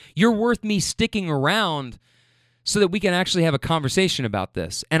patience. You're worth me sticking around so that we can actually have a conversation about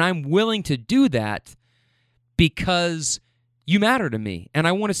this. And I'm willing to do that because you matter to me, and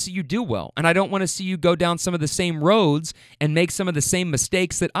I want to see you do well. And I don't want to see you go down some of the same roads and make some of the same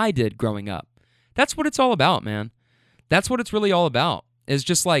mistakes that I did growing up. That's what it's all about, man. That's what it's really all about, is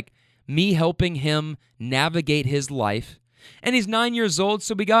just like me helping him navigate his life. And he's 9 years old,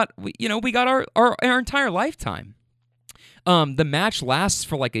 so we got our entire lifetime. The match lasts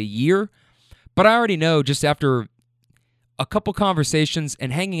for like a year, but I already know just after a couple conversations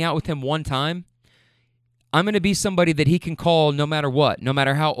and hanging out with him one time, I'm going to be somebody that he can call no matter what, no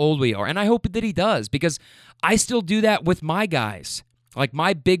matter how old we are. And I hope that he does, because I still do that with my guys, like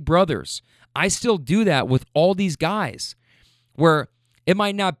my big brothers. I still do that with all these guys, where it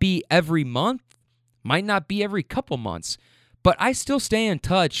might not be every month, might not be every couple months, but I still stay in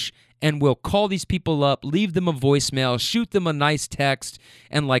touch and will call these people up, leave them a voicemail, shoot them a nice text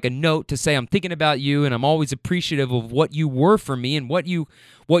and like a note to say I'm thinking about you and I'm always appreciative of what you were for me and what you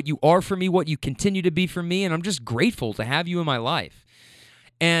are for me, what you continue to be for me, and I'm just grateful to have you in my life.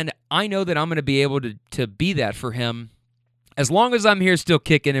 And I know that I'm going to be able to be that for him as long as I'm here still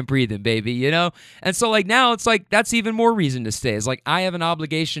kicking and breathing, baby, you know? And so like now it's like that's even more reason to stay. It's like I have an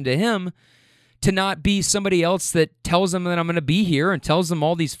obligation to him to not be somebody else that tells him that I'm going to be here and tells him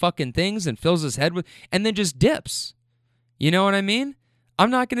all these fucking things and fills his head with, and then just dips. You know what I mean? I'm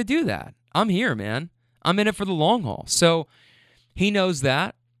not going to do that. I'm here, man. I'm in it for the long haul. So he knows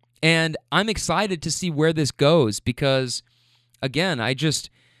that, and I'm excited to see where this goes because, again,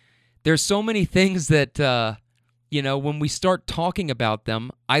 there's so many things that, when we start talking about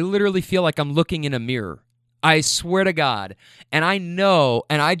them, I literally feel like I'm looking in a mirror. I swear to God. And I know,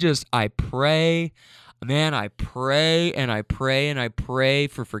 and I pray, man, I pray and I pray and I pray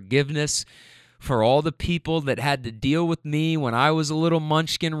for forgiveness for all the people that had to deal with me when I was a little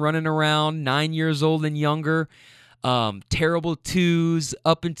munchkin running around, 9 years old and younger, terrible twos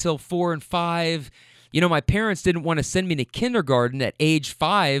up until 4 and 5. You know, my parents didn't want to send me to kindergarten at age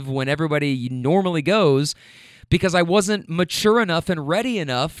 5 when everybody normally goes, because I wasn't mature enough and ready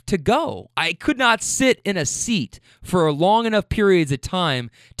enough to go. I could not sit in a seat for long enough periods of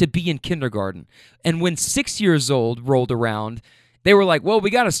time to be in kindergarten. And when 6 years old rolled around, they were like, well, we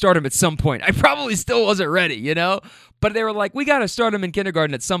got to start him at some point. I probably still wasn't ready, you know? But they were like, we got to start him in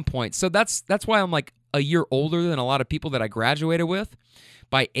kindergarten at some point. So that's why I'm like a year older than a lot of people that I graduated with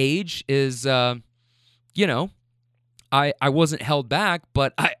by age is, you know, I wasn't held back,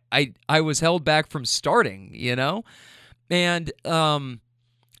 but I was held back from starting, you know? And I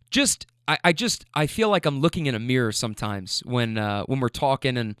feel like I'm looking in a mirror sometimes when we're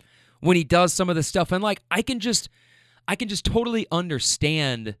talking and when he does some of the stuff, and like I can just totally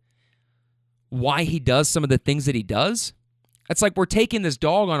understand why he does some of the things that he does. It's like we're taking this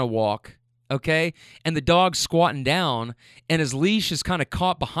dog on a walk, okay? And the dog's squatting down and his leash is kind of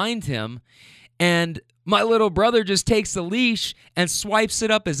caught behind him, and my little brother just takes the leash and swipes it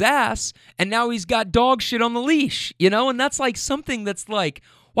up his ass, and now he's got dog shit on the leash, you know? And that's like something that's like,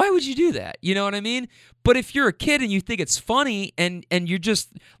 why would you do that? You know what I mean? But if you're a kid and you think it's funny and you're just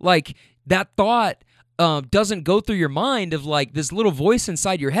like, that thought doesn't go through your mind of like this little voice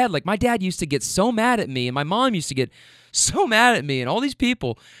inside your head. Like my dad used to get so mad at me and my mom used to get so mad at me and all these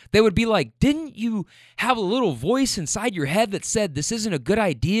people, they would be like, didn't you have a little voice inside your head that said this isn't a good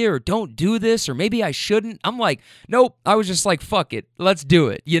idea or don't do this or maybe I shouldn't? I'm like, nope. I was just like, fuck it. Let's do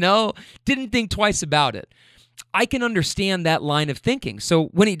it. You know, didn't think twice about it. I can understand that line of thinking. So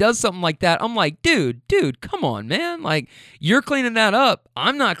when he does something like that, I'm like, dude, come on, man. Like, you're cleaning that up.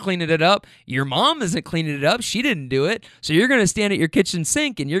 I'm not cleaning it up. Your mom isn't cleaning it up. She didn't do it. So you're going to stand at your kitchen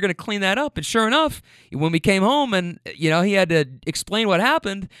sink and you're going to clean that up. And sure enough, when we came home and, you know, he had to explain what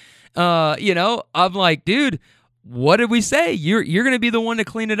happened, you know, I'm like, dude, what did we say? You're going to be the one to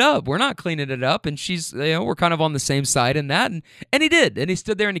clean it up. We're not cleaning it up. And she's, you know, we're kind of on the same side in that. And he did. And he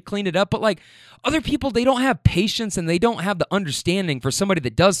stood there and he cleaned it up. But like other people, they don't have patience and they don't have the understanding for somebody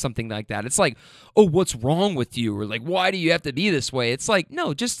that does something like that. It's like, oh, what's wrong with you? Or like, why do you have to be this way? It's like,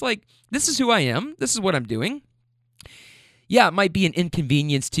 no, just like, this is who I am. This is what I'm doing. Yeah, it might be an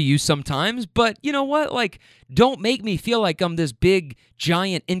inconvenience to you sometimes, but you know what? Like, don't make me feel like I'm this big,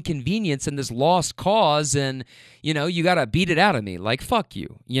 giant inconvenience and this lost cause and, you know, you got to beat it out of me. Like, fuck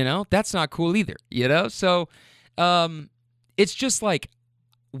you, you know? That's not cool either, you know? So, it's just like,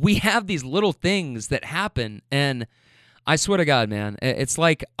 we have these little things that happen, and I swear to God, man, it's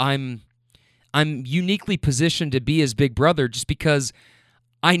like I'm uniquely positioned to be his big brother just because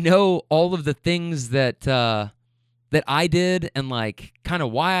I know all of the things that I did and like kind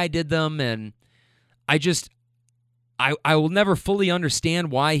of why I did them, and I will never fully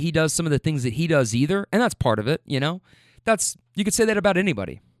understand why he does some of the things that he does either, and that's part of it, you know? You could say that about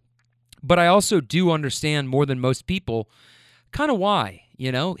anybody. But I also do understand more than most people kind of why, you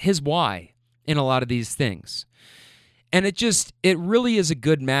know, his why in a lot of these things. And it really is a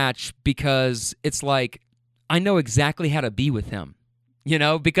good match because it's like I know exactly how to be with him, you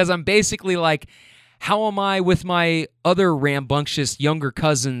know, because I'm basically like, how am I with my other rambunctious younger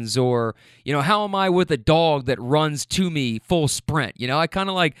cousins? Or, you know, how am I with a dog that runs to me full sprint? You know, I kind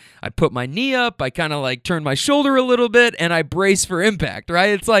of like, I put my knee up, I kind of like turn my shoulder a little bit, and I brace for impact, right?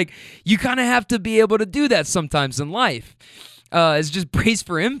 It's like, you kind of have to be able to do that sometimes in life. It's just brace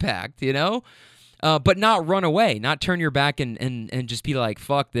for impact, you know? But not run away, not turn your back and just be like,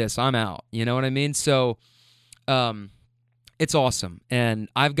 fuck this, I'm out. You know what I mean? So, it's awesome, and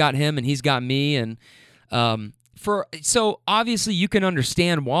I've got him, and he's got me, and so obviously you can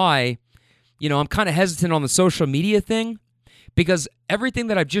understand why, you know, I'm kind of hesitant on the social media thing because everything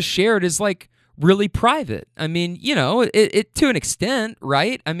that I've just shared is like really private. I mean, you know, it to an extent,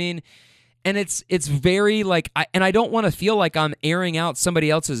 right? I mean, and it's very like, I don't want to feel like I'm airing out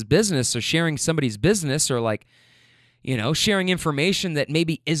somebody else's business or sharing somebody's business or like, you know, sharing information that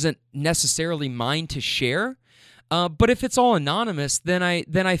maybe isn't necessarily mine to share. But if it's all anonymous, then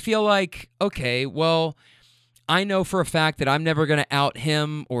I feel like, okay, well, I know for a fact that I'm never going to out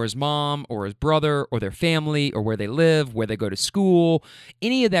him or his mom or his brother or their family or where they live, where they go to school,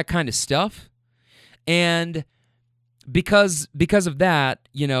 any of that kind of stuff. And because of that,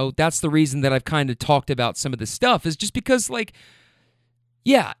 you know, that's the reason that I've kind of talked about some of this stuff is just because, like,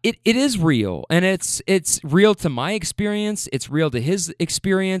 yeah, it is real, and it's real to my experience, it's real to his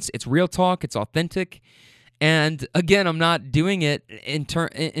experience, it's real talk, it's authentic. And again, I'm not doing it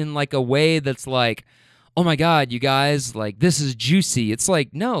in like a way that's like, oh my God, you guys, like this is juicy. It's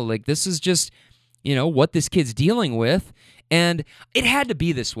like, no, like this is just, you know, what this kid's dealing with. And it had to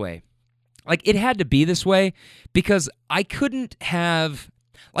be this way. Like it had to be this way because I couldn't have,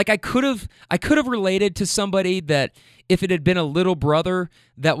 like I could have related to somebody that if it had been a little brother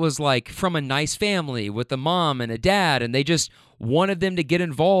that was like from a nice family with a mom and a dad and they just wanted them to get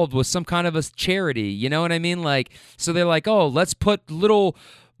involved with some kind of a charity, you know what I mean? Like, so they're like, oh, let's put little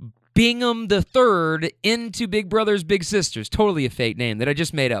Bingham the Third into Big Brothers Big Sisters. Totally a fake name that I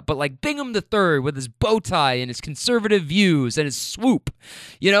just made up. But like Bingham the Third with his bow tie and his conservative views and his swoop.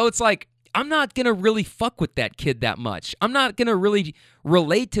 You know, it's like, I'm not going to really fuck with that kid that much. I'm not going to really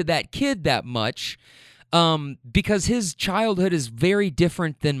relate to that kid that much because his childhood is very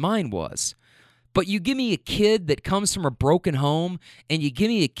different than mine was. But you give me a kid that comes from a broken home, and you give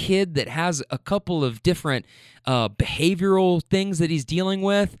me a kid that has a couple of different behavioral things that he's dealing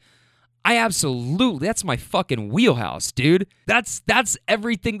with. That's my fucking wheelhouse, dude. That's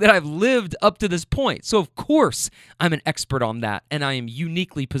everything that I've lived up to this point. So of course I'm an expert on that, and I am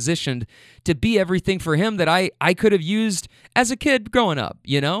uniquely positioned to be everything for him that I could have used as a kid growing up,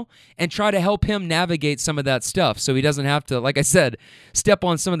 and try to help him navigate some of that stuff so he doesn't have to, like I said, step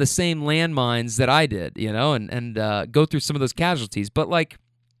on some of the same landmines that I did, and go through some of those casualties. But like,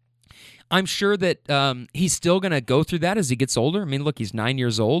 I'm sure that he's still going to go through that as he gets older. I mean, look, he's 9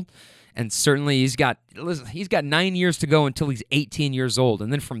 years old. And certainly he's got 9 years to go until he's 18 years old. And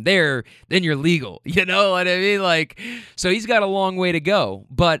then from there, then you're legal. You know what I mean? Like, so he's got a long way to go.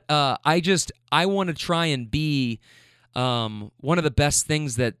 But I want to try and be one of the best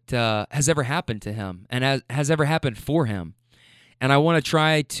things that has ever happened to him and has ever happened for him. And I want to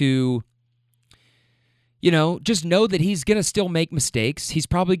try to, just know that he's going to still make mistakes. He's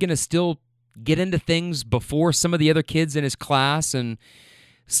probably going to still get into things before some of the other kids in his class and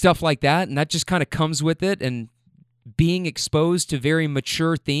stuff like that, and that just kind of comes with it, and being exposed to very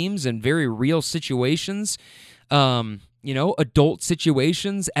mature themes and very real situations, adult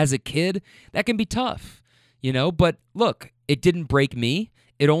situations as a kid, that can be tough, but look, it didn't break me.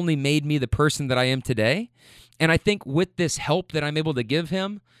 It only made me the person that I am today, and I think with this help that I'm able to give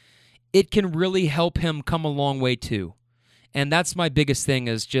him, it can really help him come a long way too, and that's my biggest thing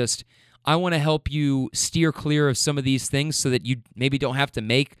is just, I want to help you steer clear of some of these things so that you maybe don't have to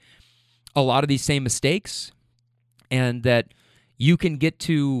make a lot of these same mistakes, and that you can get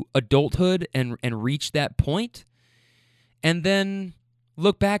to adulthood and reach that point and then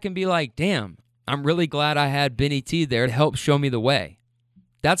look back and be like, damn, I'm really glad I had Benny T there to help show me the way.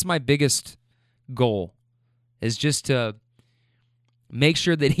 That's my biggest goal, is just to make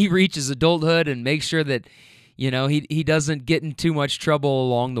sure that he reaches adulthood and make sure that he doesn't get in too much trouble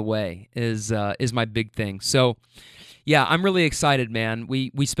along the way is my big thing. So, yeah, I'm really excited, man.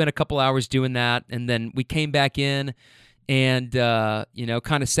 We spent a couple hours doing that, and then we came back in and, kind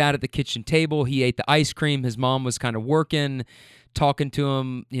of sat at the kitchen table. He ate the ice cream. His mom was kind of working, talking to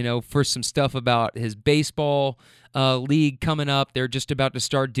him, for some stuff about his baseball league coming up. They're just about to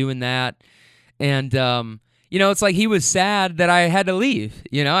start doing that. And, it's like he was sad that I had to leave.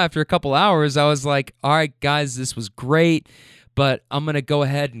 After a couple hours, I was like, all right, guys, this was great, but I'm going to go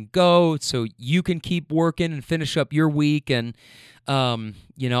ahead and go so you can keep working and finish up your week. And, I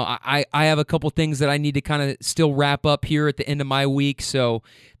have a couple things that I need to kind of still wrap up here at the end of my week. So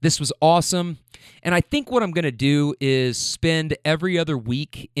this was awesome. And I think what I'm going to do is spend every other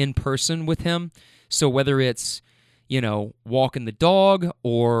week in person with him. So whether it's walking the dog,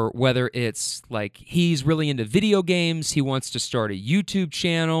 or whether it's like he's really into video games, he wants to start a YouTube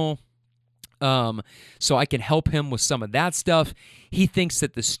channel, so I can help him with some of that stuff. He thinks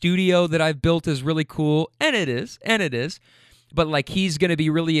that the studio that I've built is really cool, and it is, but like he's going to be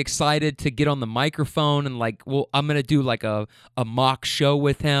really excited to get on the microphone and like, well, I'm going to do like a mock show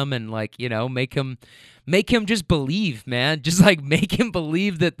with him and like, make him just believe, man, just like make him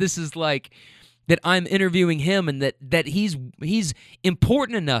believe that this is like, that I'm interviewing him, and that he's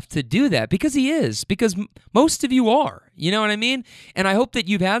important enough to do that, because he is, because most of you are, you know what I mean? And I hope that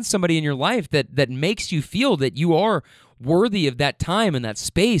you've had somebody in your life that makes you feel that you are worthy of that time and that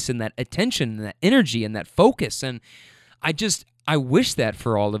space and that attention and that energy and that focus. And I wish that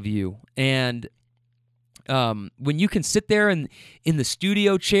for all of you. And when you can sit there in the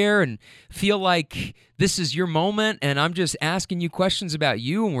studio chair and feel like this is your moment, and I'm just asking you questions about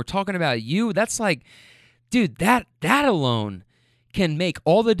you, and we're talking about you, that's like, dude, that alone can make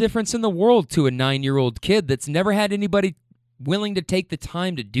all the difference in the world to a 9-year-old kid that's never had anybody willing to take the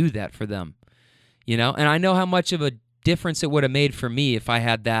time to do that for them, And I know how much of a difference it would have made for me if I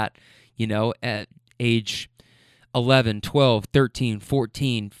had that, at age 11, 12, 13,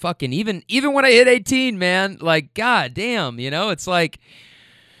 14, fucking even when I hit 18, man, like, god damn, it's like,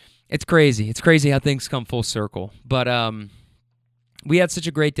 it's crazy. It's crazy how things come full circle. But we had such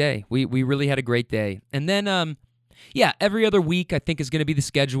a great day. We really had a great day. And then, every other week I think is going to be the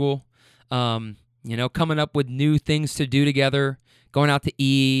schedule, coming up with new things to do together, going out to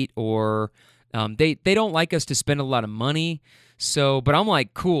eat, or they don't like us to spend a lot of money. So, but I'm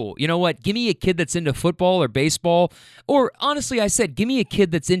like, cool, you know what? Give me a kid that's into football or baseball, or honestly, I said, give me a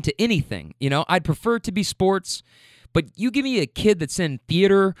kid that's into anything. I'd prefer it to be sports, but you give me a kid that's in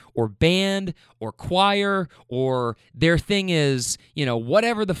theater or band or choir, or their thing is,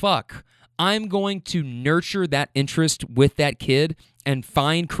 whatever the fuck. I'm going to nurture that interest with that kid, and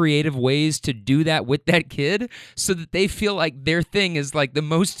find creative ways to do that with that kid so that they feel like their thing is like the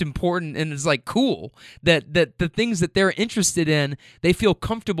most important and is like cool, that the things that they're interested in, they feel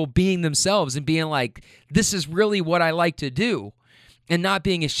comfortable being themselves and being like, this is really what I like to do, and not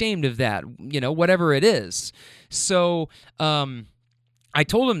being ashamed of that, whatever it is. So I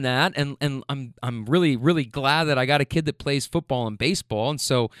told him that, and I'm really, really glad that I got a kid that plays football and baseball. And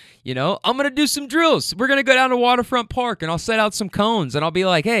so, I'm going to do some drills. We're going to go down to Waterfront Park, and I'll set out some cones, and I'll be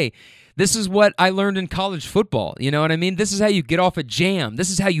like, hey, this is what I learned in college football. You know what I mean? This is how you get off a jam. This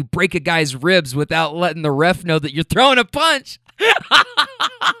is how you break a guy's ribs without letting the ref know that you're throwing a punch.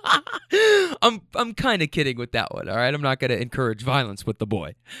 I'm kind of kidding with that one, all right? I'm not going to encourage violence with the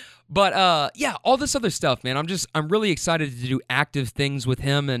boy. But yeah, all this other stuff, man. I'm really excited to do active things with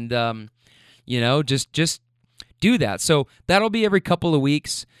him, and just do that. So that'll be every couple of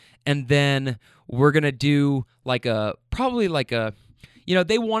weeks, and then we're gonna do probably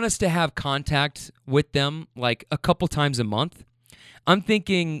they want us to have contact with them like a couple times a month. I'm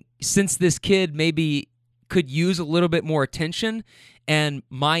thinking, since this kid maybe could use a little bit more attention, and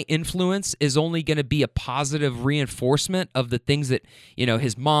my influence is only going to be a positive reinforcement of the things that,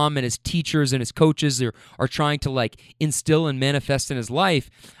 his mom and his teachers and his coaches are trying to instill and manifest in his life,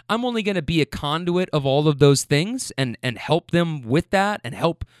 I'm only going to be a conduit of all of those things and help them with that and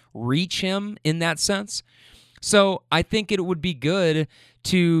help reach him in that sense. So I think it would be good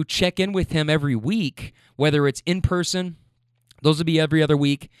to check in with him every week, whether it's in person. Those will be every other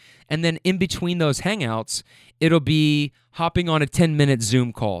week. And then in between those hangouts, it'll be hopping on a 10-minute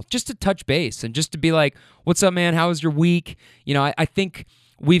Zoom call just to touch base and just to be like, what's up, man? How was your week? I think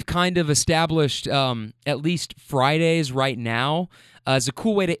we've kind of established at least Fridays right now as a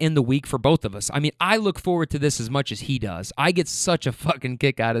cool way to end the week for both of us. I mean, I look forward to this as much as he does. I get such a fucking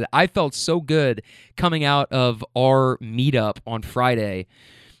kick out of it. I felt so good coming out of our meetup on Friday,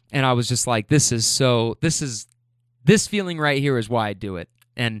 and I was just like, this feeling right here is why I do it.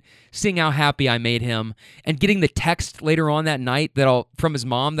 And seeing how happy I made him, and getting the text later on that night from his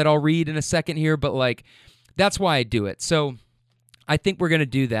mom that I'll read in a second here, but that's why I do it. So I think we're going to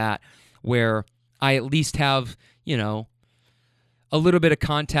do that, where I at least have, a little bit of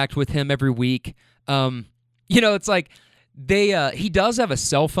contact with him every week. It's like he does have a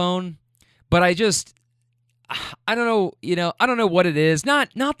cell phone, but I don't know, I don't know what it is.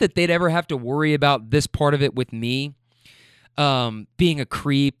 Not that they'd ever have to worry about this part of it with me, being a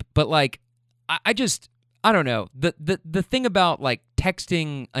creep, but I don't know. The thing about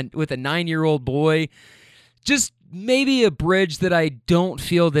texting with a 9-year-old boy, just maybe a bridge that I don't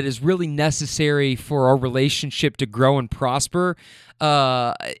feel that is really necessary for our relationship to grow and prosper.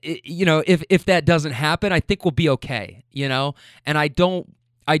 If that doesn't happen, I think we'll be okay, and I don't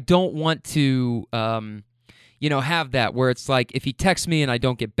want to, have that where it's like, if he texts me and I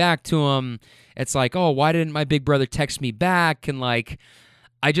don't get back to him, it's like, oh, why didn't my big brother text me back? And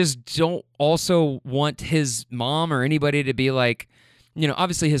I just don't also want his mom or anybody to be like,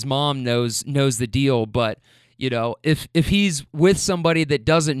 obviously his mom knows the deal, but if he's with somebody that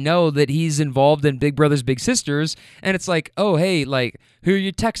doesn't know that he's involved in Big Brothers Big Sisters, and it's like, oh, hey, who are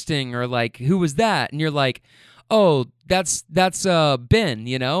you texting, or who was that? And you're like, oh, that's Ben,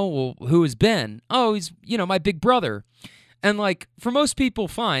 well, who is Ben? Oh, he's, my big brother. And for most people,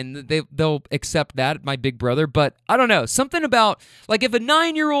 fine, they'll accept that, my big brother. But I don't know, something about if a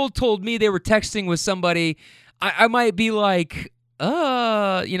 9-year-old told me they were texting with somebody, I might be like, is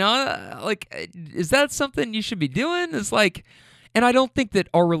that something you should be doing? It's and I don't think that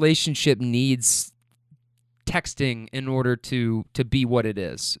our relationship needs texting in order to be what it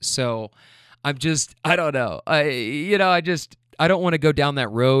is. So I don't know. I don't want to go down that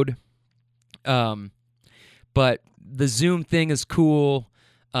road. But the Zoom thing is cool.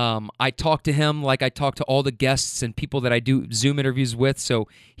 I talk to him like I talk to all the guests and people that I do Zoom interviews with, so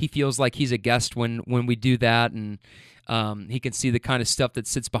he feels like he's a guest when we do that, and he can see the kind of stuff that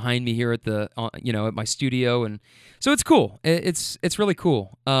sits behind me here at at my studio, and so it's cool. It's really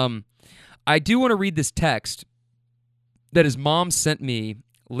cool. I do want to read this text that his mom sent me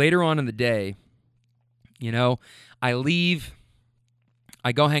later on in the day. I leave.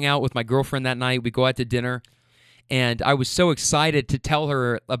 I go hang out with my girlfriend that night. We go out to dinner. And I was so excited to tell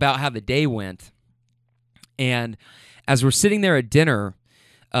her about how the day went. And as we're sitting there at dinner,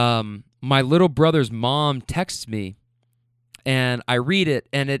 my little brother's mom texts me. And I read it,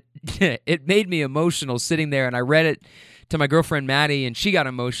 and it made me emotional sitting there. And I read it to my girlfriend, Maddie, and she got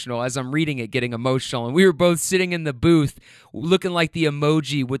emotional as I'm reading it, getting emotional. And we were both sitting in the booth looking like the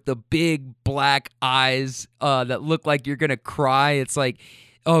emoji with the big black eyes that look like you're going to cry. It's like,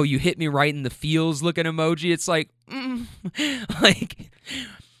 oh, you hit me right in the feels looking emoji. It's like, Like,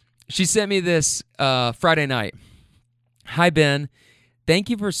 she sent me this Friday night. Hi, Ben. Thank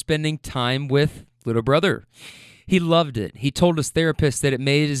you for spending time with little brother. He loved it. He told his therapist that it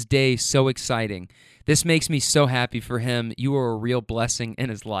made his day so exciting. This makes me so happy for him. You are a real blessing in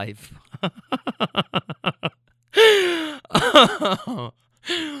his life.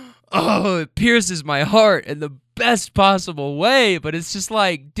 Oh, it pierces my heart in the best possible way, but it's just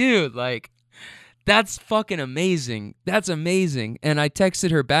like, dude, like, that's fucking amazing. That's amazing. And I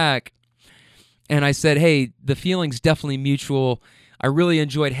texted her back and I said, hey, the feeling's definitely mutual. I really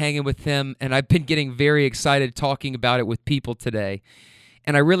enjoyed hanging with him, and I've been getting very excited talking about it with people today.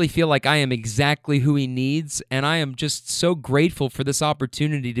 And I really feel like I am exactly who he needs, and I am just so grateful for this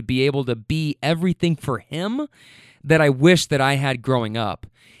opportunity to be able to be everything for him that I wish that I had growing up.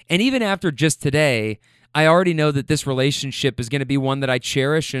 And even after just today, I already know that this relationship is going to be one that I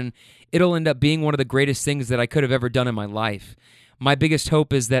cherish, and it'll end up being one of the greatest things that I could have ever done in my life. My biggest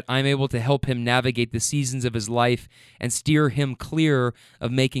hope is that I'm able to help him navigate the seasons of his life and steer him clear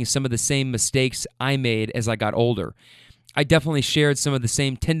of making some of the same mistakes I made as I got older. I definitely shared some of the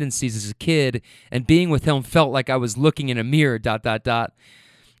same tendencies as a kid, and being with him felt like I was looking in a mirror, ...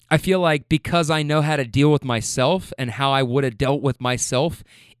 I feel like because I know how to deal with myself and how I would have dealt with myself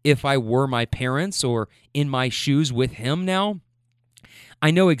if I were my parents or in my shoes with him now,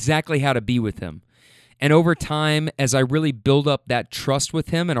 I know exactly how to be with him. And over time, as I really build up that trust with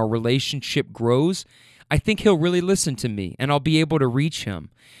him and our relationship grows, I think he'll really listen to me and I'll be able to reach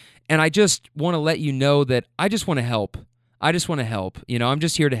him. And I just want to let you know that I just want to help. I just want to help. You know, I'm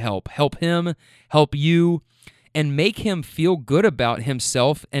just here to help. Help him, help you, and make him feel good about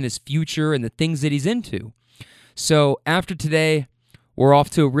himself and his future and the things that he's into. So after today, we're off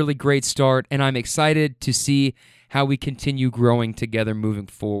to a really great start, and I'm excited to see how we continue growing together moving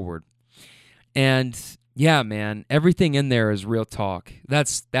forward. And yeah, man, everything in there is real talk.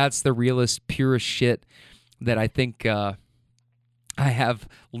 That's the realest, purest shit that I think I have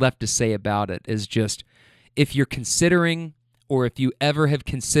left to say about it is just, if you're considering, or if you ever have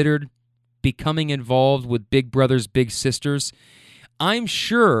considered becoming involved with Big Brothers Big Sisters, I'm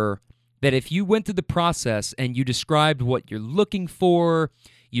sure that if you went through the process and you described what you're looking for,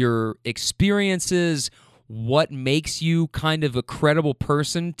 your experiences, what makes you kind of a credible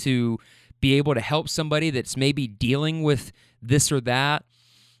person to be able to help somebody that's maybe dealing with this or that,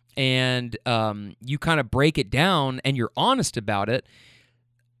 and you kind of break it down and you're honest about it,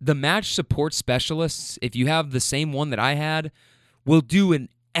 the match support specialists, if you have the same one that I had, will do an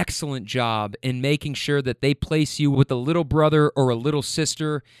excellent job in making sure that they place you with a little brother or a little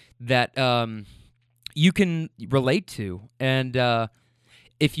sister that you can relate to. And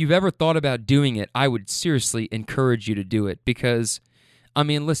if you've ever thought about doing it, I would seriously encourage you to do it because, I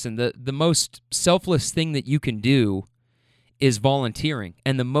mean, listen, the most selfless thing that you can do is volunteering.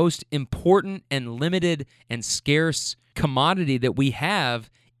 And the most important and limited and scarce commodity that we have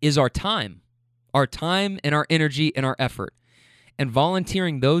is our time and our energy and our effort. And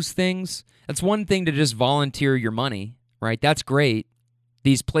volunteering those things, that's one thing to just volunteer your money, right? That's great.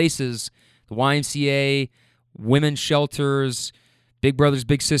 These places, the YMCA, women's shelters, Big Brothers,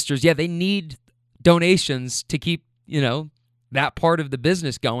 Big Sisters, yeah, they need donations to keep, that part of the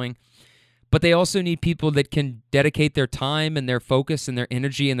business going. But they also need people that can dedicate their time and their focus and their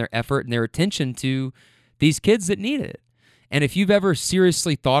energy and their effort and their attention to these kids that need it. And if you've ever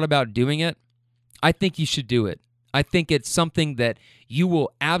seriously thought about doing it, I think you should do it. I think it's something that you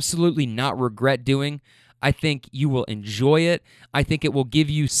will absolutely not regret doing. I think you will enjoy it. I think it will give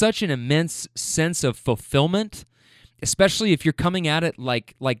you such an immense sense of fulfillment, especially if you're coming at it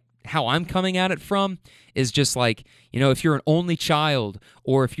like how I'm coming at it from, is just like, if you're an only child,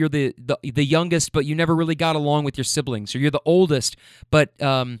 or if you're the youngest but you never really got along with your siblings, or you're the oldest but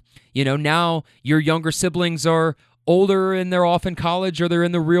now your younger siblings are older and they're off in college or they're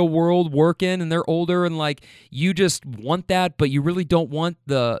in the real world working and they're older, and like you just want that, but you really don't want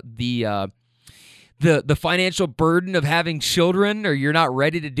the financial burden of having children, or you're not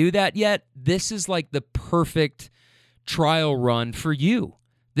ready to do that yet. This is like the perfect trial run for you.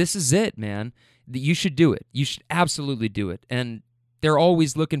 This is it, man. You should do it. You should absolutely do it. And they're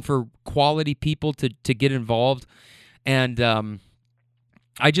always looking for quality people to get involved. And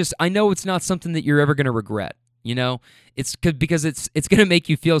I know it's not something that you're ever going to regret. It's because it's going to make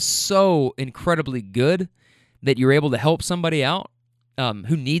you feel so incredibly good that you're able to help somebody out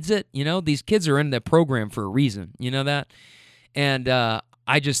who needs it. These kids are in the program for a reason. You know that? And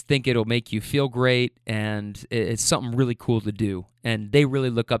I just think it'll make you feel great, and it's something really cool to do. And they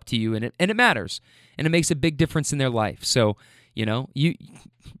really look up to you, and it matters, and it makes a big difference in their life. So,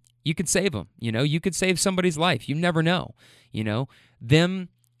 you could save them. You could save somebody's life. You never know. Them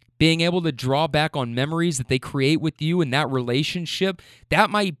being able to draw back on memories that they create with you in that relationship, that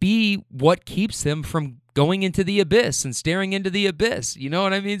might be what keeps them from going into the abyss and staring into the abyss. You know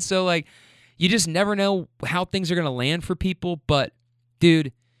what I mean? So, like, you just never know how things are going to land for people. But,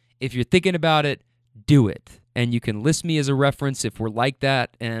 dude, if you're thinking about it, do it. And you can list me as a reference if we're like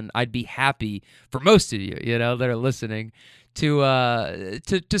that, and I'd be happy for most of you, that are listening to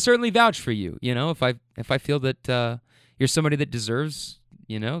certainly vouch for you. If I feel that you're somebody that deserves,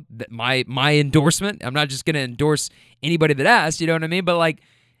 that my endorsement. I'm not just gonna endorse anybody that asks. You know what I mean? But like,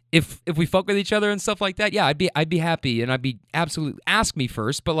 if we fuck with each other and stuff like that, yeah, I'd be happy, and I'd be absolutely, ask me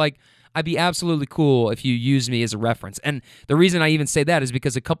first, but like, I'd be absolutely cool if you use me as a reference. And the reason I even say that is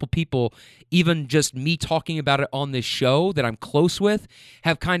because a couple people, even just me talking about it on this show that I'm close with,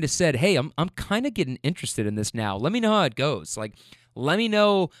 have kind of said, hey, I'm kind of getting interested in this now. Let me know how it goes. Like, let me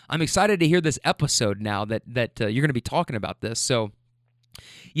know. I'm excited to hear this episode now that you're going to be talking about this. So,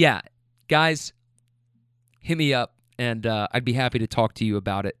 yeah, guys, hit me up, and I'd be happy to talk to you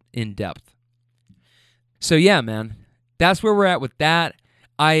about it in depth. So, yeah, man, that's where we're at with that.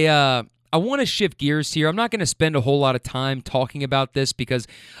 I want to shift gears here. I'm not going to spend a whole lot of time talking about this because,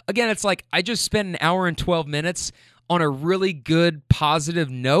 again, it's like I just spent an hour and 12 minutes on a really good,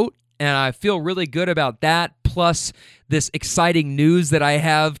 positive note, and I feel really good about that, plus this exciting news that I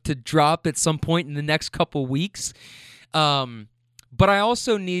have to drop at some point in the next couple weeks. But I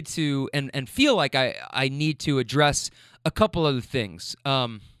also need to, and feel like I need to address a couple other things.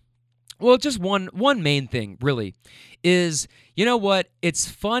 Well, just one main thing, really, is, you know what? It's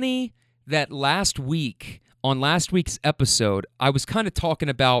funny that last week, on last week's episode, I was kind of talking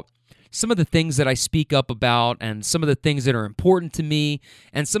about some of the things that I speak up about and some of the things that are important to me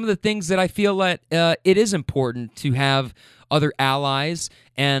and some of the things that I feel that it is important to have other allies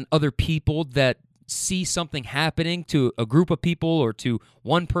and other people that see something happening to a group of people or to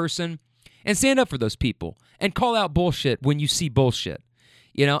one person and stand up for those people and call out bullshit when you see bullshit.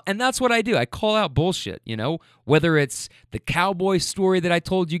 And that's what I do. I call out bullshit, whether it's the cowboy story that I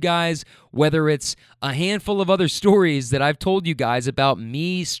told you guys, whether it's a handful of other stories that I've told you guys about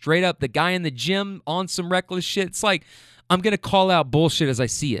me, straight up the guy in the gym on some reckless shit. It's like, I'm going to call out bullshit as I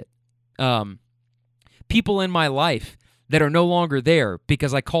see it. People in my life that are no longer there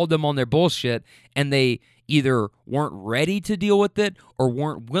because I called them on their bullshit and they either weren't ready to deal with it or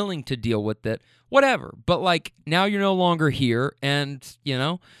weren't willing to deal with it. Whatever. But like, now you're no longer here and,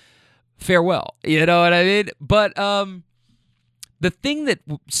 farewell. You know what I mean? But the thing that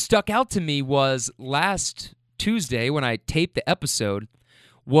stuck out to me was last Tuesday when I taped the episode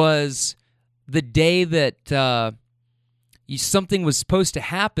was the day that something was supposed to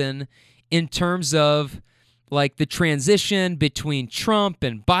happen in terms of like the transition between Trump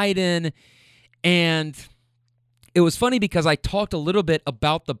and Biden. And it was funny because I talked a little bit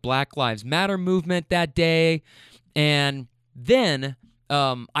about the Black Lives Matter movement that day, and then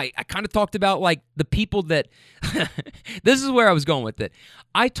I kind of talked about like the people that this is where I was going with it.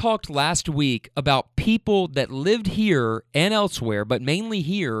 I talked last week about people that lived here and elsewhere, but mainly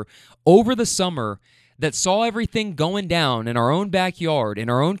here over the summer that saw everything going down in our own backyard, in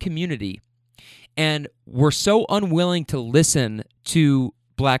our own community, and were so unwilling to listen to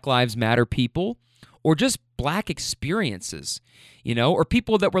Black Lives Matter people or just black experiences, or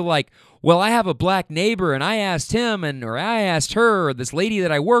people that were like, well, I have a black neighbor and I asked him or I asked her or this lady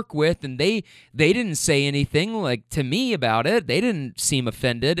that I work with and they didn't say anything like to me about it. They didn't seem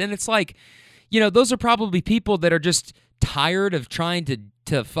offended. And it's like, those are probably people that are just tired of trying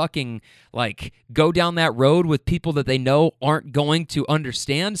to fucking like go down that road with people that they know aren't going to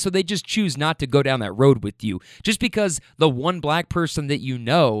understand. So they just choose not to go down that road with you. Just because the one black person that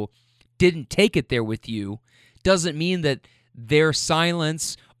didn't take it there with you doesn't mean that their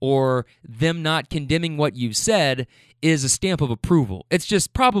silence or them not condemning what you said is a stamp of approval. It's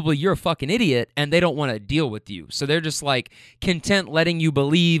just probably you're a fucking idiot and they don't want to deal with you. So they're just like content letting you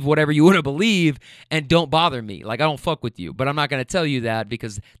believe whatever you want to believe and don't bother me. Like, I don't fuck with you, but I'm not going to tell you that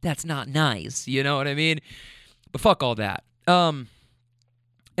because that's not nice. You know what I mean? But fuck all that. And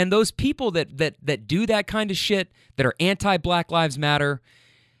those people that do that kind of shit, that are anti-Black Lives Matter,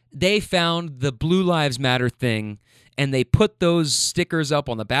 they found the Blue Lives Matter thing and they put those stickers up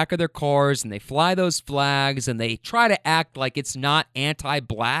on the back of their cars and they fly those flags and they try to act like it's not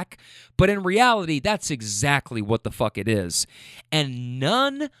anti-black, but in reality, that's exactly what the fuck it is. And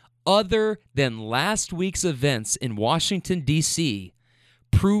none other than last week's events in Washington, D.C.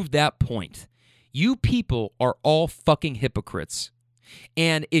 proved that point. You people are all fucking hypocrites.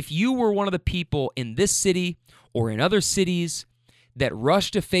 And if you were one of the people in this city or in other cities that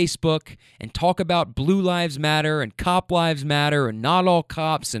rush to Facebook and talk about Blue Lives Matter and Cop Lives Matter and not all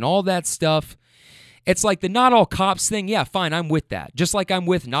cops and all that stuff. It's like the not all cops thing. Yeah, fine, I'm with that. Just like I'm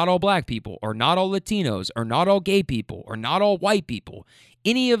with not all black people or not all Latinos or not all gay people or not all white people.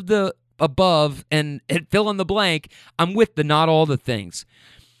 Any of the above and fill in the blank, I'm with the not all the things.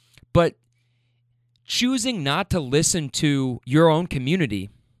 But choosing not to listen to your own community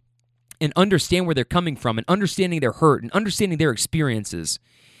and understand where they're coming from and understanding their hurt and understanding their experiences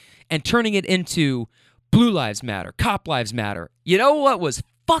and turning it into Blue Lives Matter, Cop Lives Matter. You know what was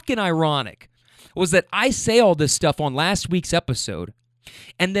fucking ironic was that I say all this stuff on last week's episode,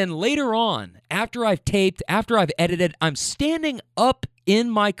 and then later on, after I've taped, after I've edited, I'm standing up in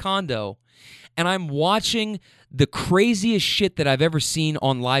my condo and I'm watching the craziest shit that I've ever seen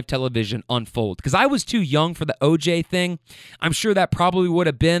on live television unfold. Because I was too young for the OJ thing. I'm sure that probably would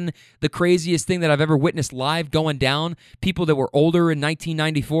have been the craziest thing that I've ever witnessed live going down. People that were older in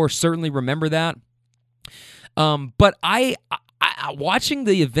 1994 certainly remember that. But I watching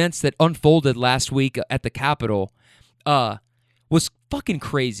the events that unfolded last week at the Capitol was fucking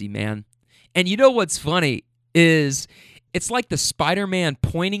crazy, man. And you know what's funny is it's like the Spider-Man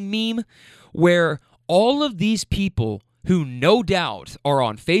pointing meme where all of these people who no doubt are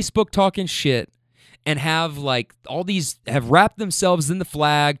on Facebook talking shit and have like all these have wrapped themselves in the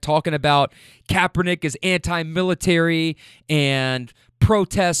flag talking about Kaepernick is anti-military and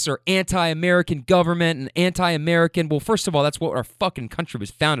protests are anti-American government and anti-American. Well, first of all, that's what our fucking country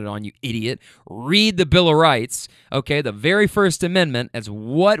was founded on, you idiot. Read the Bill of Rights, okay? The very first amendment. That's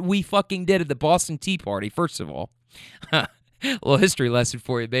what we fucking did at the Boston Tea Party, first of all. A little history lesson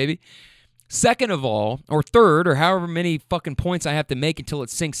for you, baby. Second of all, or third, or however many fucking points I have to make until it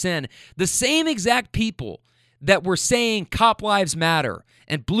sinks in, the same exact people that were saying Cop Lives Matter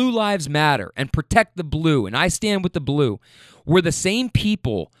and Blue Lives Matter and protect the blue and I stand with the blue were the same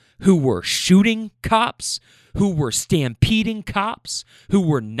people who were shooting cops, who were stampeding cops, who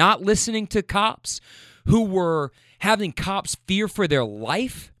were not listening to cops, who were having cops fear for their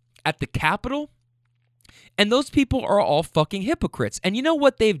life at the Capitol. And those people are all fucking hypocrites. And you know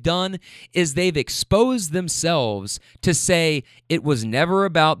what they've done is they've exposed themselves to say it was never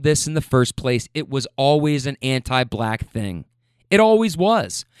about this in the first place. It was always an anti-black thing. It always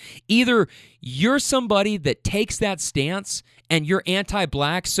was. Either you're somebody that takes that stance and you're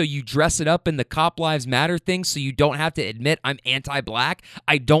anti-black, so you dress it up in the Cop Lives Matter thing so you don't have to admit I'm anti-black.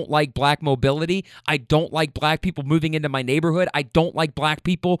 I don't like black mobility. I don't like black people moving into my neighborhood. I don't like black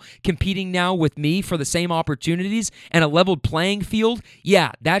people competing now with me for the same opportunities and a leveled playing field.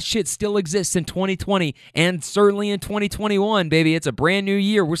 Yeah, that shit still exists in 2020 and certainly in 2021, baby. It's a brand new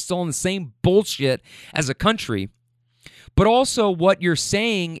year. We're still in the same bullshit as a country. But also what you're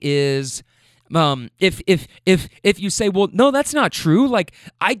saying is if you say, well, no, that's not true. Like,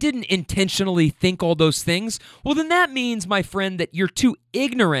 I didn't intentionally think all those things. Well, then that means, my friend, that you're too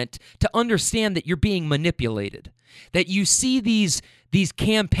ignorant to understand that you're being manipulated. That you see these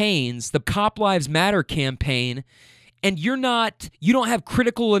campaigns, the Cop Lives Matter campaign, and you don't have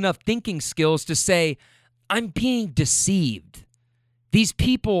critical enough thinking skills to say, I'm being deceived. These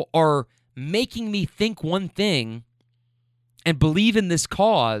people are making me think one thing and believe in this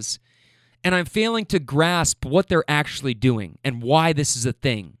cause, and I'm failing to grasp what they're actually doing and why this is a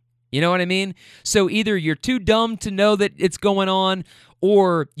thing. You know what I mean? So either you're too dumb to know that it's going on,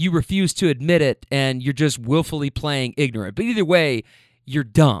 or you refuse to admit it and you're just willfully playing ignorant. But either way, you're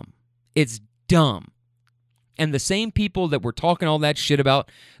dumb. It's dumb. And the same people that were talking all that shit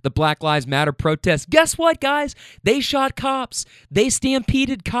about the Black Lives Matter protests, guess what, guys? They shot cops. They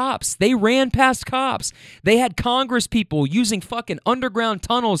stampeded cops. They ran past cops. They had Congress people using fucking underground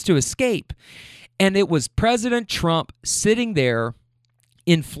tunnels to escape. And it was President Trump sitting there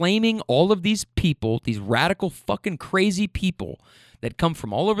inflaming all of these people, these radical fucking crazy people that come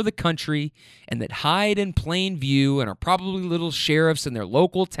from all over the country and that hide in plain view and are probably little sheriffs in their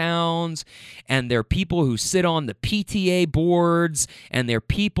local towns, and they're people who sit on the PTA boards, and they're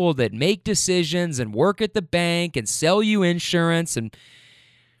people that make decisions and work at the bank and sell you insurance. And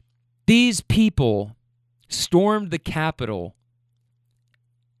these people stormed the Capitol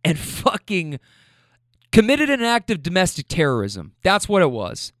and fucking committed an act of domestic terrorism. That's what it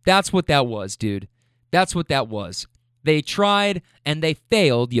was. That's what that was, dude. That's what that was. They tried and they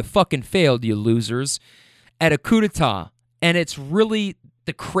failed. You fucking failed, you losers, at a coup d'etat. And it's really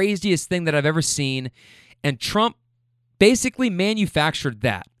the craziest thing that I've ever seen. And Trump basically manufactured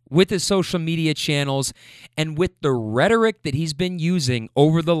that with his social media channels and with the rhetoric that he's been using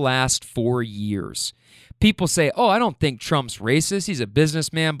over the last 4 years. People say, oh, I don't think Trump's racist. He's a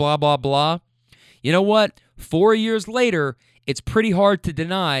businessman, blah, blah, blah. You know what? 4 years later, it's pretty hard to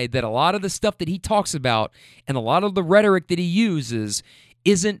deny that a lot of the stuff that he talks about and a lot of the rhetoric that he uses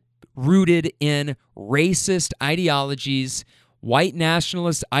isn't rooted in racist ideologies, white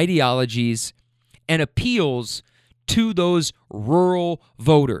nationalist ideologies, and appeals to those rural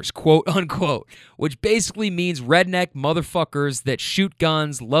voters, quote unquote, which basically means redneck motherfuckers that shoot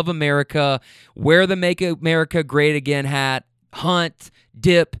guns, love America, wear the Make America Great Again hat, hunt,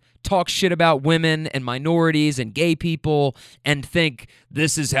 dip, talk shit about women and minorities and gay people, and think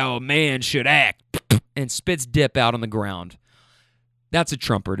this is how a man should act, and spits dip out on the ground. That's a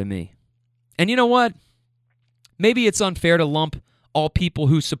Trumper to me. And you know what? Maybe it's unfair to lump all people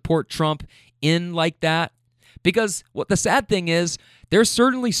who support Trump in like that, because what the sad thing is, there's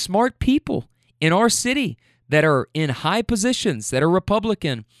certainly smart people in our city that are in high positions, that are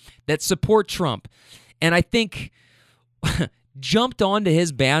Republican, that support Trump. And I think jumped onto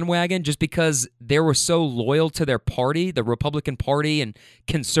his bandwagon just because they were so loyal to their party, the Republican Party and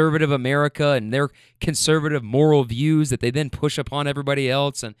conservative America and their conservative moral views that they then push upon everybody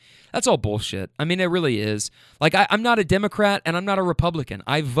else. And that's all bullshit. I mean, it really is. Like, I'm not a Democrat and I'm not a Republican.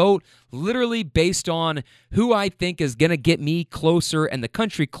 I vote literally based on who I think is going to get me closer and the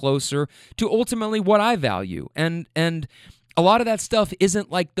country closer to ultimately what I value. And a lot of that stuff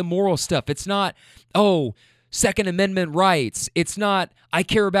isn't like the moral stuff. It's not, Second Amendment rights. It's not, I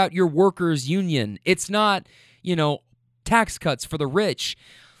care about your workers' union. It's not, tax cuts for the rich.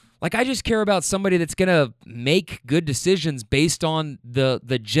 Like, I just care about somebody that's going to make good decisions based on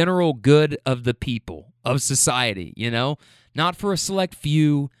the general good of the people, of society, Not for a select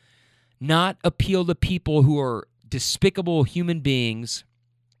few, not appeal to people who are despicable human beings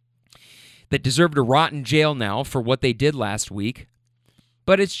that deserve to rot in jail now for what they did last week.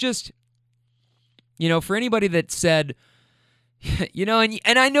 But it's just, for anybody that said, and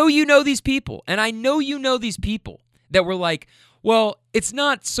I know these people, and I know these people that were like, well, it's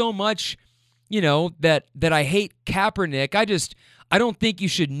not so much, that I hate Kaepernick. I don't think you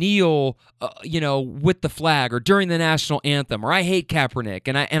should kneel, with the flag or during the national anthem, or I hate Kaepernick,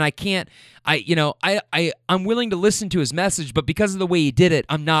 and I can't, I'm willing to listen to his message, but because of the way he did it,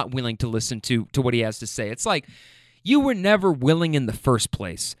 I'm not willing to listen to what he has to say. It's like, you were never willing in the first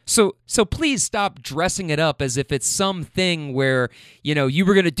place. So please stop dressing it up as if it's something where, you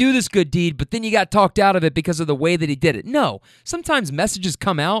were going to do this good deed, but then you got talked out of it because of the way that he did it. No, sometimes messages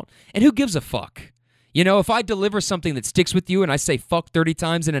come out, and who gives a fuck? If I deliver something that sticks with you and I say fuck 30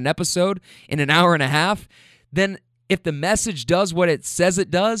 times in an episode in an hour and a half, then if the message does what it says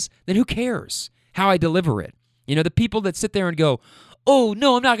it does, then who cares how I deliver it? The people that sit there and go, oh,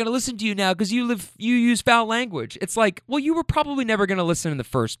 no, I'm not going to listen to you now because you use foul language. It's like, well, you were probably never going to listen in the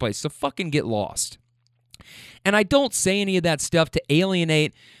first place, so fucking get lost. And I don't say any of that stuff to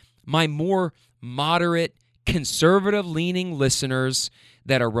alienate my more moderate, conservative-leaning listeners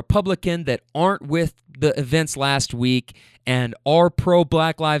that are Republican, that aren't with the events last week and are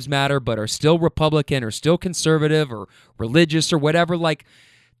pro-Black Lives Matter but are still Republican or still conservative or religious or whatever. Like,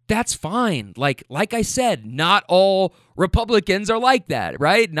 that's fine. Like I said, not all Republicans are like that,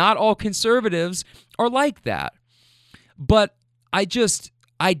 right? Not all conservatives are like that. But I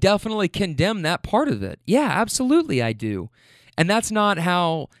definitely condemn that part of it. Yeah, absolutely I do. And that's not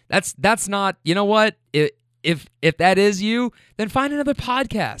how, that's not, you know what? If that is you, then find another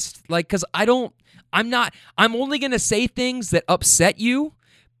podcast. Like, because I'm only going to say things that upset you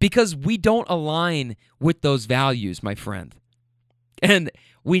because we don't align with those values, my friend. And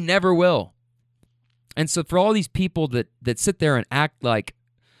we never will. And so for all these people that sit there and act like,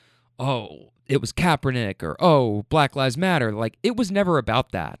 oh, it was Kaepernick, or oh, Black Lives Matter, like, it was never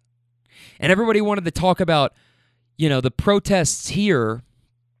about that. And everybody wanted to talk about, the protests here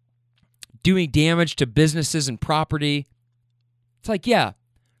doing damage to businesses and property. It's like, yeah,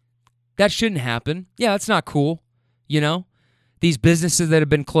 that shouldn't happen. Yeah, that's not cool. These businesses that have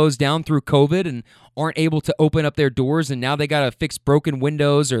been closed down through COVID and aren't able to open up their doors, and now they got to fix broken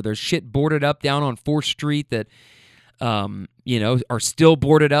windows, or there's shit boarded up down on 4th Street that, are still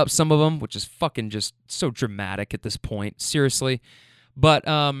boarded up, some of them, which is fucking just so dramatic at this point, seriously. But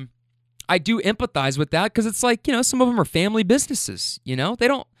I do empathize with that because it's like, some of them are family businesses, they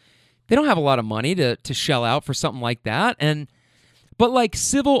don't have a lot of money to shell out for something like that. But like,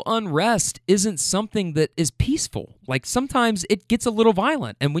 civil unrest isn't something that is peaceful. Like, sometimes it gets a little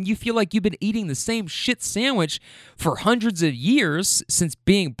violent. And when you feel like you've been eating the same shit sandwich for hundreds of years since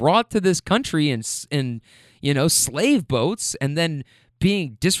being brought to this country in slave boats, and then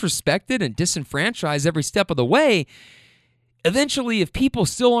being disrespected and disenfranchised every step of the way, eventually, if people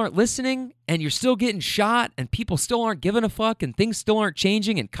still aren't listening, and you're still getting shot, and people still aren't giving a fuck, and things still aren't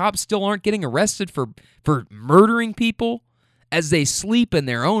changing, and cops still aren't getting arrested for murdering people, as they sleep in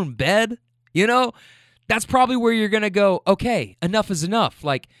their own bed, that's probably where you're going to go, okay, enough is enough.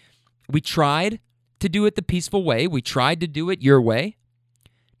 Like, we tried to do it the peaceful way. We tried to do it your way.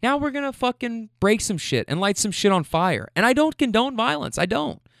 Now we're going to fucking break some shit and light some shit on fire. And I don't condone violence. I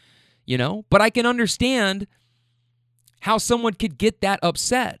don't, but I can understand how someone could get that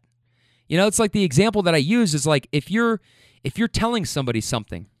upset. It's like the example that I use is like, if you're telling somebody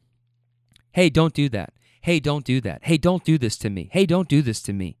something, hey, don't do that. Hey, don't do that. Hey, don't do this to me. Hey, don't do this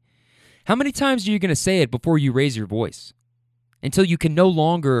to me. How many times are you going to say it before you raise your voice? Until you can no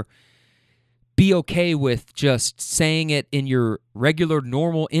longer be okay with just saying it in your regular,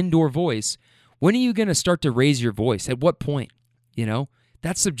 normal, indoor voice. When are you going to start to raise your voice? At what point?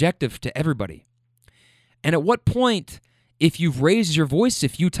 That's subjective to everybody. And at what point, if you've raised your voice a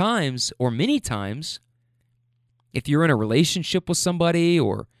few times or many times, if you're in a relationship with somebody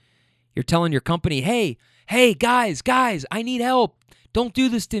or you're telling your company, hey, guys, I need help. Don't do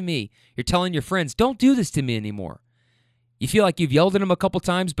this to me. You're telling your friends, don't do this to me anymore. You feel like you've yelled at them a couple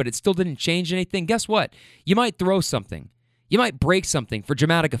times, but it still didn't change anything. Guess what? You might throw something. You might break something for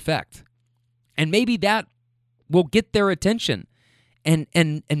dramatic effect. And maybe that will get their attention. And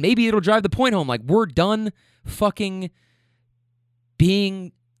maybe it'll drive the point home. Like, we're done fucking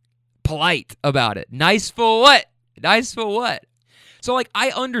being polite about it. Nice for what? Nice for what? So, like, I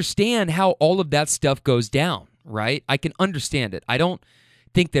understand how all of that stuff goes down, right? I can understand it. I don't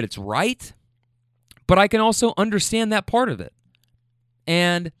think that it's right, but I can also understand that part of it.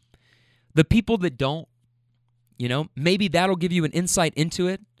 And the people that don't, maybe that'll give you an insight into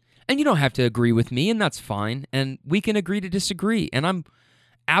it. And you don't have to agree with me, and that's fine. And we can agree to disagree, and I'm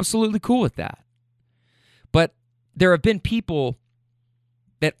absolutely cool with that. But there have been people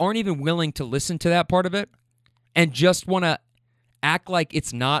that aren't even willing to listen to that part of it and just want to act like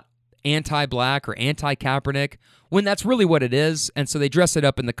it's not anti-black or anti-Kaepernick when that's really what it is. And so they dress it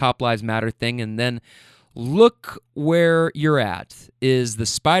up in the Cop Lives Matter thing, and then look where you're at is the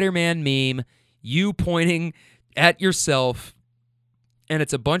Spider-Man meme, you pointing at yourself, and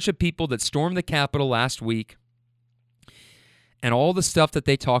it's a bunch of people that stormed the Capitol last week, and all the stuff that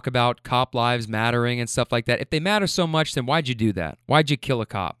they talk about, cop lives mattering and stuff like that. If they matter so much, then why'd you do that? Why'd you kill a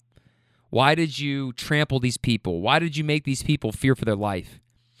cop? Why did you trample these people? Why did you make these people fear for their life?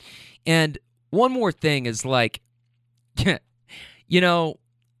 And one more thing is like, if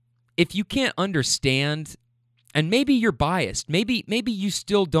you can't understand, and maybe you're biased, maybe you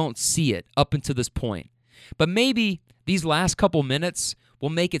still don't see it up until this point, but maybe these last couple minutes will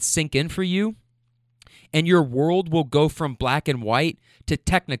make it sink in for you, and your world will go from black and white to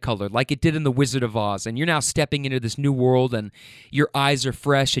Technicolor like it did in The Wizard of Oz, and you're now stepping into this new world, and your eyes are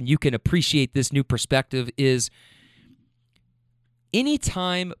fresh, and you can appreciate this new perspective. Is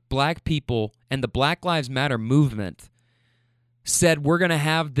anytime black people and the Black Lives Matter movement said we're going to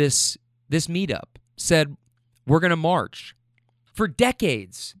have this meetup, said we're going to march, for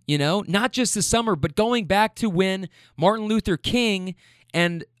decades, not just this summer, but going back to when Martin Luther King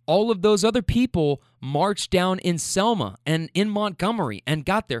and all of those other people marched down in Selma and in Montgomery and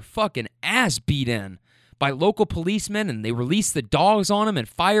got their fucking ass beat in by local policemen, and they released the dogs on them and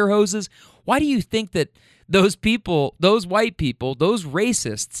fire hoses. Why do you think that those people, those white people, those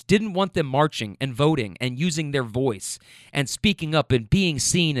racists didn't want them marching and voting and using their voice and speaking up and being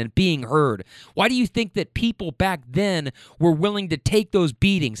seen and being heard? Why do you think that people back then were willing to take those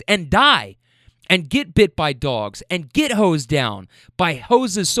beatings and die and get bit by dogs and get hosed down by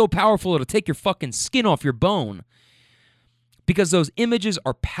hoses so powerful it'll take your fucking skin off your bone? Because those images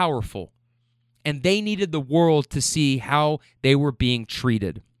are powerful, and they needed the world to see how they were being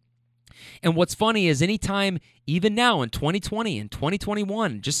treated. And what's funny is anytime, even now in 2020 and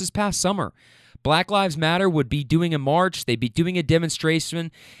 2021, just this past summer, Black Lives Matter would be doing a march, they'd be doing a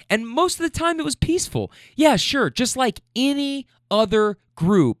demonstration, and most of the time it was peaceful. Yeah, sure, just like any other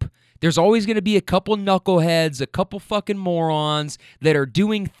group, there's always going to be a couple knuckleheads, a couple fucking morons that are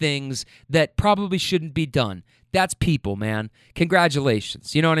doing things that probably shouldn't be done. That's people, man.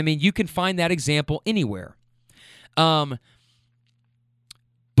 Congratulations. You know what I mean? You can find that example anywhere. But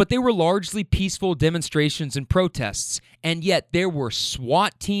they were largely peaceful demonstrations and protests, and yet there were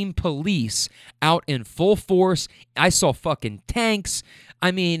SWAT team police out in full force. I saw fucking tanks.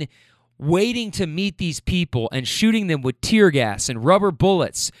 I mean, waiting to meet these people and shooting them with tear gas and rubber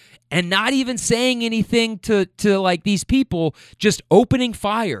bullets and not even saying anything to like these people, just opening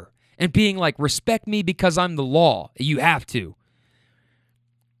fire and being like, respect me because I'm the law. You have to.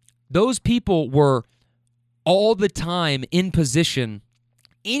 Those people were all the time in position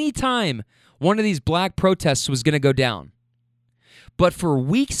anytime one of these black protests was going to go down. But for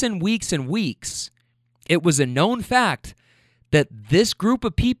weeks and weeks and weeks, it was a known fact that this group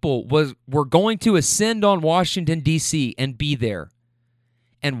of people were going to ascend on Washington, D.C. and be there.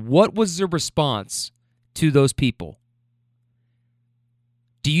 And what was the response to those people?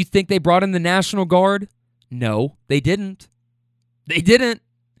 Do you think they brought in the National Guard? No, they didn't. They didn't.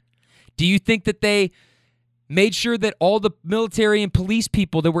 Do you think that they made sure that all the military and police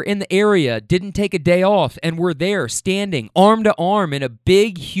people that were in the area didn't take a day off and were there standing arm to arm in a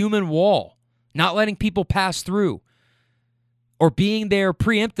big human wall, not letting people pass through, or being there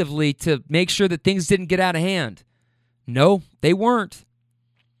preemptively to make sure that things didn't get out of hand? No, they weren't.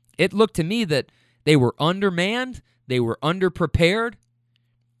 It looked to me that they were undermanned, they were underprepared,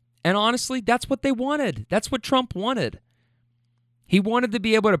 and honestly, that's what they wanted. That's what Trump wanted. He wanted to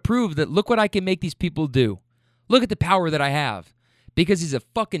be able to prove that, look what I can make these people do. Look at the power that I have. Because he's a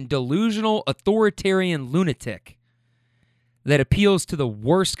fucking delusional, authoritarian lunatic that appeals to the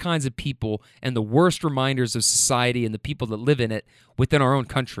worst kinds of people and the worst reminders of society and the people that live in it within our own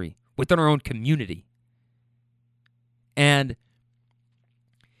country, within our own community. And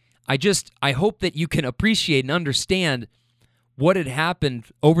I hope that you can appreciate and understand what had happened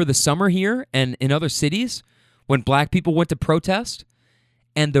over the summer here and in other cities when black people went to protest,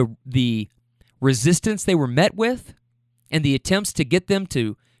 and the resistance they were met with, and the attempts to get them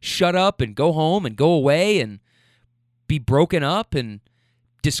to shut up and go home and go away and be broken up and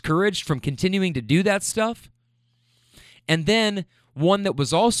discouraged from continuing to do that stuff. And then one that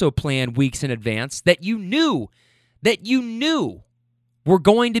was also planned weeks in advance that you knew were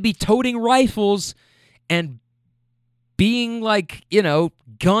going to be toting rifles and being like,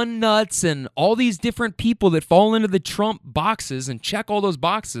 gun nuts and all these different people that fall into the Trump boxes and check all those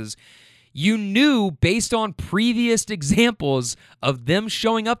boxes. You knew, based on previous examples of them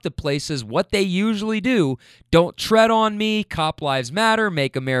showing up to places, what they usually do. Don't tread on me, Cop Lives Matter,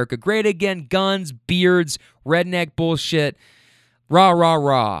 Make America Great Again, guns, beards, redneck bullshit, rah, rah,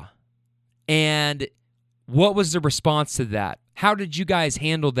 rah. And what was the response to that? How did you guys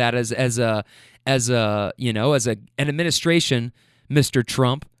handle that as an administration, Mr.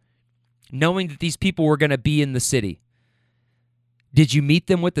 Trump, knowing that these people were going to be in the city? Did you meet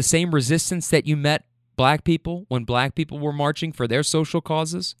them with the same resistance that you met black people when black people were marching for their social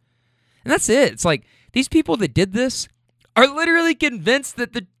causes? And that's it. It's like these people that did this are literally convinced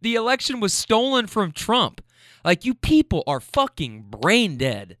that the election was stolen from Trump. Like, you people are fucking brain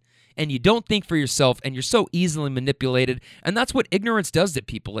dead. And you don't think for yourself, and you're so easily manipulated. And that's what ignorance does to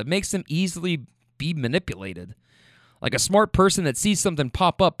people. It makes them easily be manipulated. Like, a smart person that sees something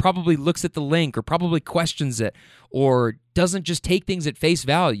pop up probably looks at the link or probably questions it or doesn't just take things at face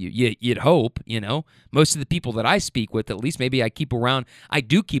value. You'd hope, Most of the people that I speak with, at least maybe I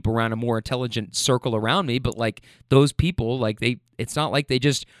do keep around a more intelligent circle around me, but like those people, it's not like they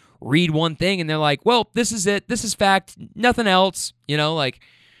just read one thing and they're like, well, this is it. This is fact. Nothing else,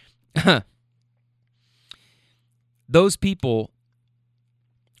 Those people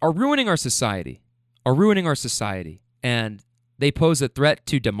are ruining our society, and they pose a threat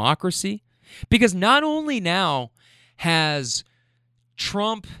to democracy, because not only now has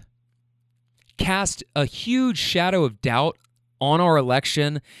Trump cast a huge shadow of doubt on our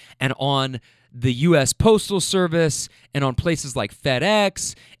election and on the U.S. Postal Service and on places like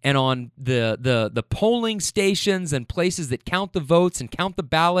FedEx and on the polling stations and places that count the votes and count the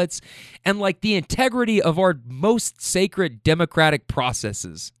ballots and like the integrity of our most sacred democratic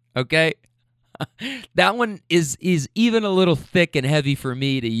processes, okay? That one is even a little thick and heavy for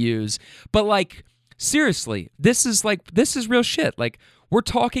me to use. But like, seriously, this is real shit. Like, we're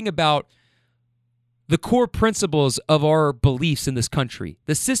talking about the core principles of our beliefs in this country,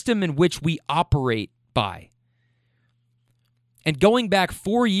 the system in which we operate by. And going back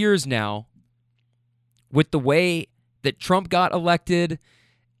 4 years now, with the way that Trump got elected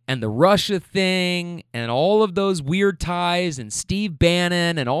and the Russia thing and all of those weird ties and Steve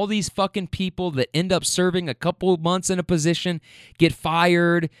Bannon and all these fucking people that end up serving a couple months in a position, get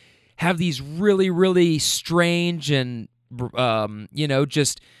fired, have these really, really strange and,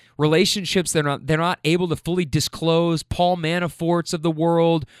 just relationships they're not able to fully disclose. Paul Manafort's of the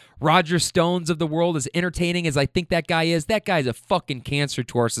world, Roger Stone's of the world, as entertaining as I think that guy is, that guy's a fucking cancer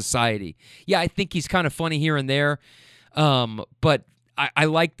to our society. Yeah, I think he's kind of funny here and there, but I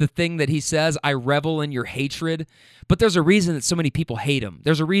like the thing that he says, I revel in your hatred. But there's a reason that so many people hate him.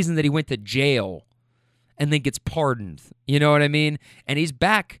 There's a reason that he went to jail and then gets pardoned. You know what I mean? And he's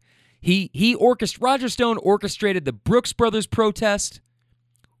back. Roger Stone orchestrated the Brooks Brothers protest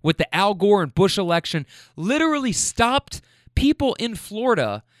with the Al Gore and Bush election, literally stopped people in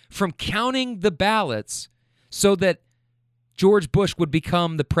Florida from counting the ballots so that George Bush would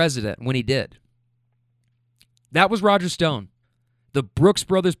become the president when he did. That was Roger Stone. The Brooks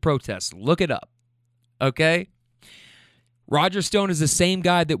Brothers protests. Look it up. Okay? Roger Stone is the same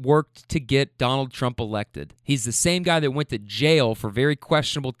guy that worked to get Donald Trump elected. He's the same guy that went to jail for very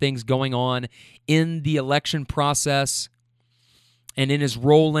questionable things going on in the election process and in his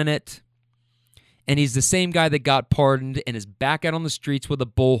role in it. And he's the same guy that got pardoned and is back out on the streets with a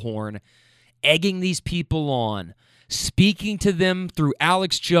bullhorn, egging these people on, speaking to them through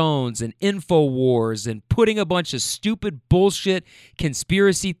Alex Jones and InfoWars and putting a bunch of stupid bullshit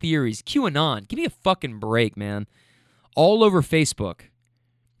conspiracy theories. QAnon, give me a fucking break, man. All over Facebook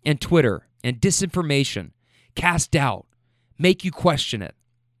and Twitter and disinformation, cast doubt, make you question it.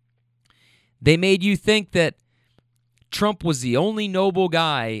 They made you think that Trump was the only noble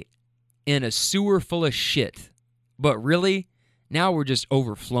guy in a sewer full of shit. But really, now we're just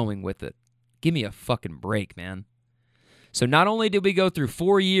overflowing with it. Give me a fucking break, man. So not only did we go through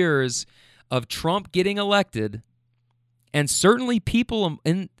 4 years of Trump getting elected, and certainly people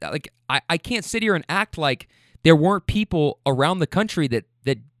in, like, I can't sit here and act like there weren't people around the country that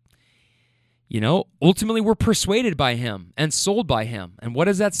ultimately were persuaded by him and sold by him. And what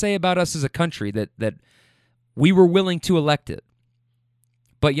does that say about us as a country that we were willing to elect it?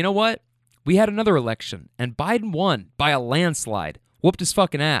 But you know what? We had another election, and Biden won by a landslide. Whooped his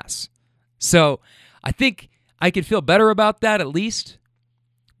fucking ass. So I think I could feel better about that at least.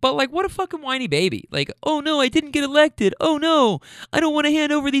 But, like, what a fucking whiny baby. Like, oh, no, I didn't get elected. Oh, no, I don't want to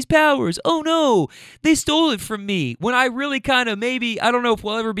hand over these powers. Oh, no, they stole it from me. When I really kind of maybe, I don't know if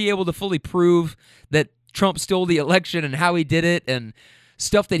we'll ever be able to fully prove that Trump stole the election and how he did it and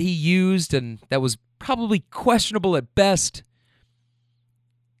stuff that he used and that was probably questionable at best,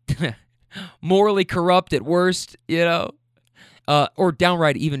 morally corrupt at worst, or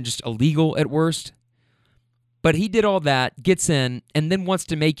downright even just illegal at worst. But he did all that, gets in, and then wants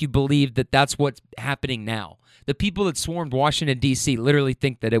to make you believe that that's what's happening now. The people that swarmed Washington, D.C. literally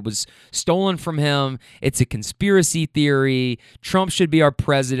think that it was stolen from him. It's a conspiracy theory. Trump should be our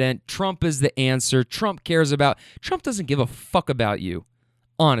president. Trump is the answer. Trump doesn't give a fuck about you,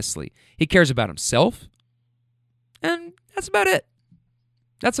 honestly. He cares about himself, and that's about it.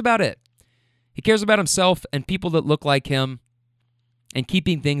 That's about it. He cares about himself and people that look like him and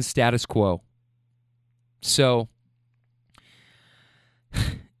keeping things status quo. So,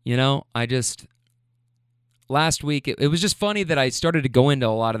 last week, it was just funny that I started to go into a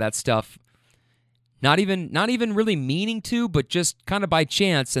lot of that stuff, not even really meaning to, but just kind of by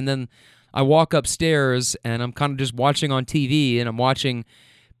chance. And then I walk upstairs and I'm kind of just watching on TV and I'm watching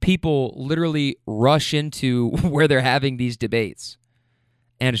people literally rush into where they're having these debates.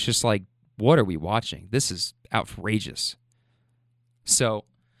 And it's just like, what are we watching? This is outrageous. So,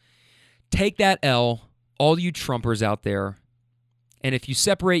 take that L, all you Trumpers out there, and if you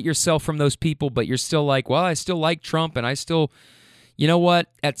separate yourself from those people, but you're still like, well, I still like Trump, and I still, you know what?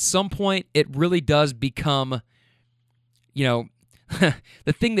 At some point, it really does become, the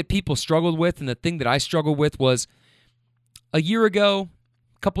thing that people struggled with, and the thing that I struggled with was a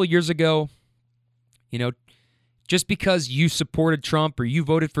couple of years ago, just because you supported Trump or you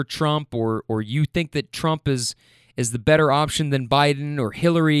voted for Trump or you think that Trump is the better option than Biden or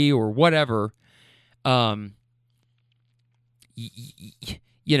Hillary or whatever,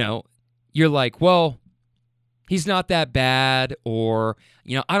 you're like, well, he's not that bad, or,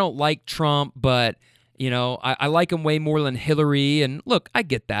 I don't like Trump, but, I like him way more than Hillary. And look, I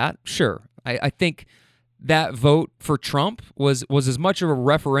get that. Sure. I think that vote for Trump was as much of a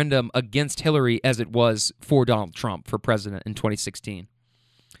referendum against Hillary as it was for Donald Trump for president in 2016.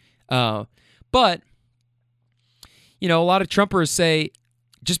 But, a lot of Trumpers say,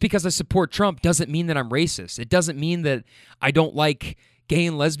 just because I support Trump doesn't mean that I'm racist. It doesn't mean that I don't like gay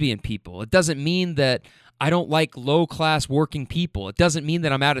and lesbian people. It doesn't mean that I don't like low-class working people. It doesn't mean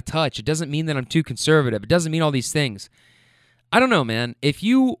that I'm out of touch. It doesn't mean that I'm too conservative. It doesn't mean all these things. I don't know, man. If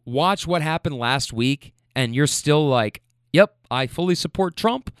you watch what happened last week and you're still like, yep, I fully support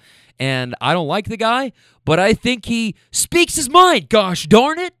Trump and I don't like the guy, but I think he speaks his mind, gosh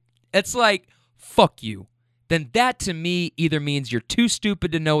darn it. It's like, fuck you. Then that to me either means you're too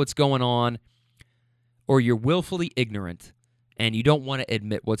stupid to know what's going on or you're willfully ignorant and you don't want to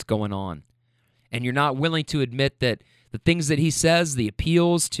admit what's going on. And you're not willing to admit that the things that he says, the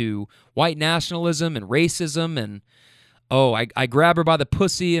appeals to white nationalism and racism and, I grab her by the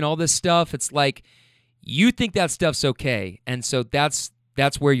pussy and all this stuff, it's like you think that stuff's okay. And so that's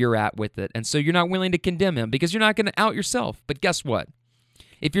where you're at with it. And so you're not willing to condemn him because you're not going to out yourself. But guess what?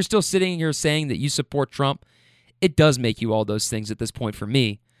 If you're still sitting here saying that you support Trump, it does make you all those things at this point for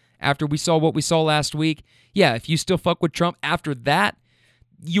me. After we saw what we saw last week, yeah, if you still fuck with Trump after that,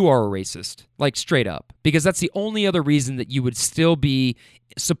 you are a racist, like straight up, because that's the only other reason that you would still be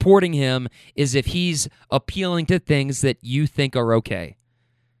supporting him is if he's appealing to things that you think are okay.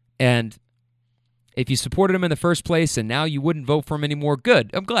 And if you supported him in the first place and now you wouldn't vote for him anymore, good.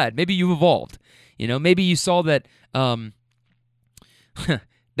 I'm glad. Maybe you've evolved. Maybe you saw that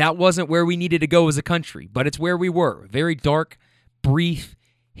that wasn't where we needed to go as a country, but it's where we were. Very dark, brief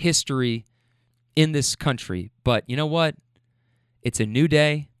history in this country. But you know what? It's a new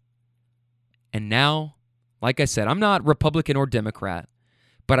day. And now, like I said, I'm not Republican or Democrat,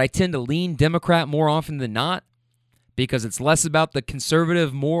 but I tend to lean Democrat more often than not because it's less about the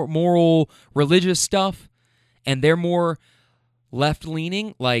conservative, more moral, religious stuff, and they're more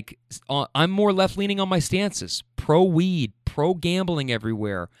left-leaning. Like, I'm more left-leaning on my stances. Pro-weed, pro-gambling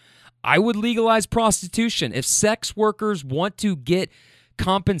everywhere. I would legalize prostitution. If sex workers want to get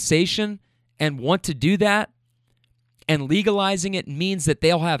compensation and want to do that, and legalizing it means that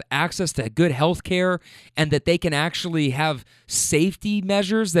they'll have access to good health care and that they can actually have safety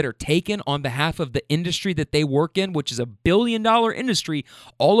measures that are taken on behalf of the industry that they work in, which is a billion-dollar industry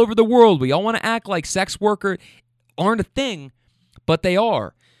all over the world. We all want to act like sex workers aren't a thing, but they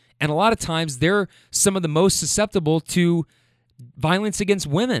are. And a lot of times they're some of the most susceptible to violence against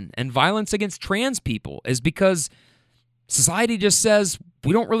women and violence against trans people is because society just says,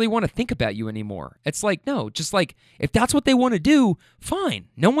 we don't really want to think about you anymore. It's like, no, just like, if that's what they want to do, fine.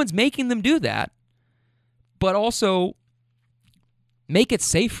 No one's making them do that. But also, make it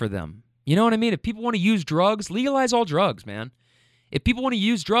safe for them. You know what I mean? If people want to use drugs, legalize all drugs, man. If people want to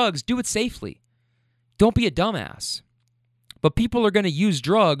use drugs, do it safely. Don't be a dumbass. But people are going to use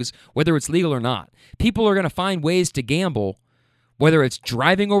drugs whether it's legal or not. People are going to find ways to gamble, whether it's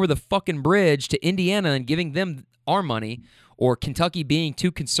driving over the fucking bridge to Indiana and giving them our money, or Kentucky being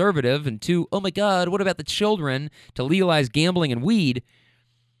too conservative and too, oh my God, what about the children, to legalize gambling and weed.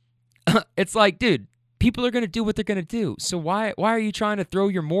 It's like, dude, people are going to do what they're going to do. So why are you trying to throw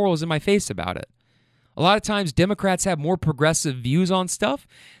your morals in my face about it? A lot of times Democrats have more progressive views on stuff.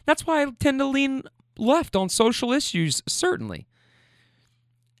 That's why I tend to lean left on social issues, certainly.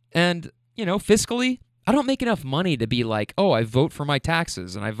 And, fiscally, I don't make enough money to be like, oh, I vote for my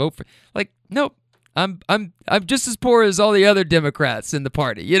taxes and I vote for, like, nope. I'm just as poor as all the other Democrats in the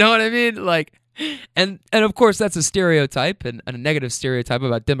party. You know what I mean? Like, and of course that's a stereotype and a negative stereotype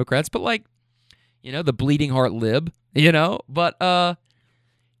about Democrats, but like, the bleeding heart lib, but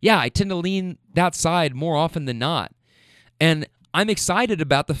yeah, I tend to lean that side more often than not. And I'm excited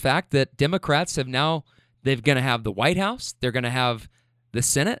about the fact that Democrats they're going to have the White House, they're going to have the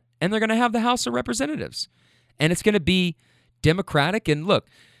Senate, and they're going to have the House of Representatives. And it's going to be Democratic. And look,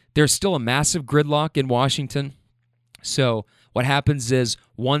 there's still a massive gridlock in Washington. So what happens is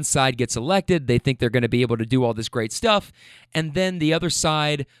one side gets elected. They think they're going to be able to do all this great stuff. And then the other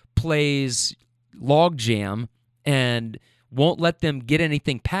side plays logjam and won't let them get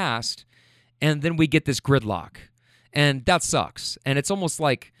anything passed. And then we get this gridlock. And that sucks. And it's almost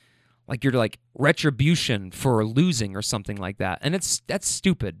like you're like retribution for losing or something like that. And that's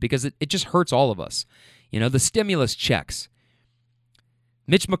stupid because it just hurts all of us. The stimulus checks.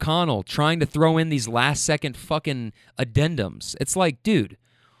 Mitch McConnell trying to throw in these last-second fucking addendums. It's like, dude,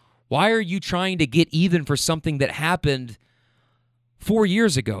 why are you trying to get even for something that happened 4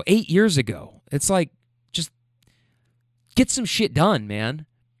 years ago, 8 years ago? It's like, just get some shit done, man.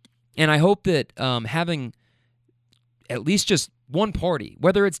 And I hope that having at least just one party,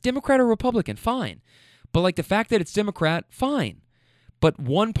 whether it's Democrat or Republican, fine. But like the fact that it's Democrat, fine. But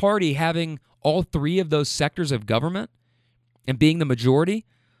one party having all three of those sectors of government and being the majority,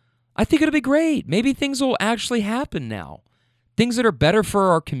 I think it'll be great. Maybe things will actually happen now. Things that are better for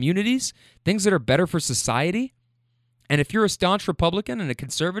our communities, things that are better for society. And if you're a staunch Republican and a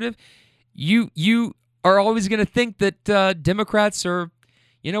conservative, you are always going to think that Democrats are,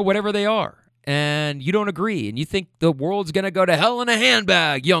 whatever they are. And you don't agree. And you think the world's going to go to hell in a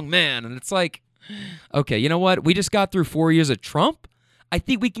handbag, young man. And it's like, okay, you know what? We just got through 4 years of Trump. I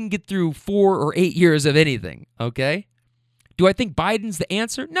think we can get through 4 or 8 years of anything, okay? Do I think Biden's the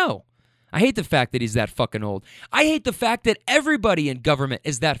answer? No. I hate the fact that he's that fucking old. I hate the fact that everybody in government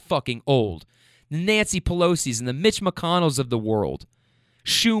is that fucking old. The Nancy Pelosi's and the Mitch McConnells of the world.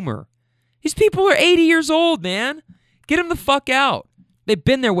 Schumer. These people are 80 years old, man. Get them the fuck out. They've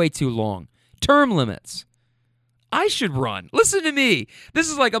been there way too long. Term limits. I should run. Listen to me. This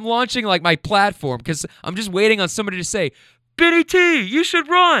is like I'm launching like my platform because I'm just waiting on somebody to say, Benny T, you should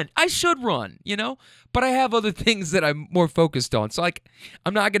run. I should run, But I have other things that I'm more focused on. So, like,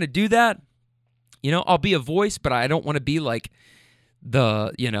 I'm not going to do that. I'll be a voice, but I don't want to be like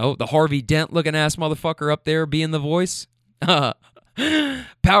the Harvey Dent looking ass motherfucker up there being the voice.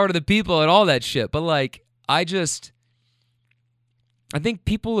 power to the people and all that shit. But like, I think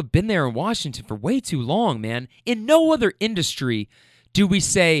people have been there in Washington for way too long, man. In no other industry do we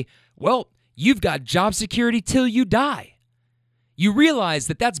say, well, you've got job security till you die. You realize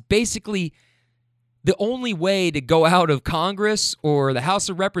that that's basically the only way to go out of Congress or the House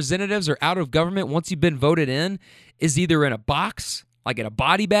of Representatives or out of government once you've been voted in is either in a box, like in a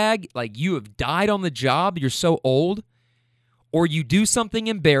body bag, like you have died on the job, you're so old, or you do something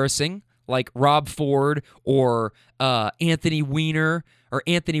embarrassing, like Rob Ford or Anthony Weiner or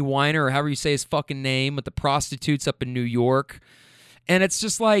Anthony Weiner, or however you say his fucking name, with the prostitutes up in New York. And it's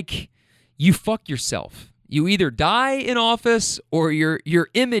just like, you fuck yourself. You either die in office or your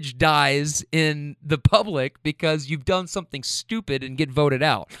image dies in the public because you've done something stupid and get voted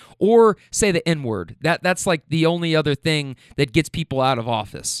out. Or say the N-word. That's like the only other thing that gets people out of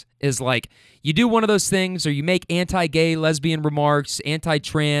office, is like you do one of those things, or you make anti-gay, lesbian remarks,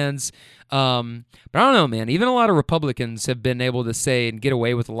 anti-trans. But I don't know, man. Even a lot of Republicans have been able to say and get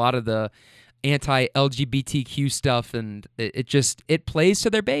away with a lot of the anti-LGBTQ stuff, and it plays to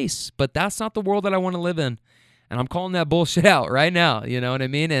their base. But that's not the world that I want to live in, and I'm calling that bullshit out right now. You know what I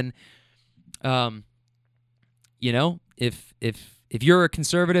mean? And you know, if you're a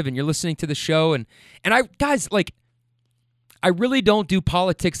conservative and you're listening to the show, and I guys, like, I really don't do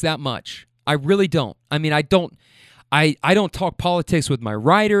politics that much. I really don't. I mean, I don't talk politics with my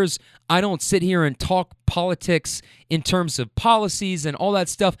writers. I don't sit here and talk politics in terms of policies and all that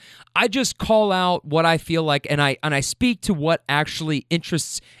stuff. I just call out what I feel like, and I speak to what actually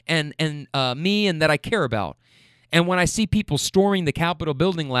interests and me and that I care about. And when I see people storming the Capitol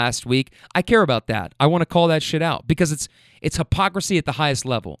building last week, I care about that. I want to call that shit out because it's hypocrisy at the highest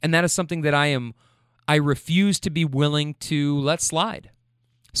level, and that is something that I refuse to be willing to let slide.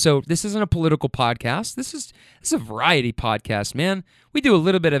 So this isn't a political podcast. This is a variety podcast, man. We do a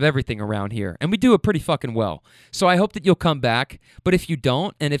little bit of everything around here, and we do it pretty fucking well. So I hope that you'll come back. But if you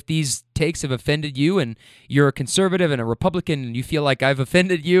don't, and if these takes have offended you, and you're a conservative and a Republican, and you feel like I've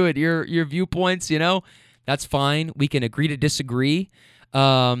offended you at your viewpoints, you know, that's fine. We can agree to disagree.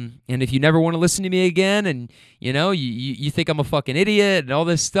 And if you never want to listen to me again, and you know you think I'm a fucking idiot and all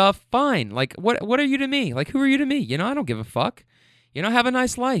this stuff, fine. Like what are you to me? Like, who are you to me? You know, I don't give a fuck. You know, have a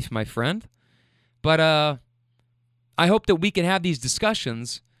nice life, my friend. But I hope that we can have these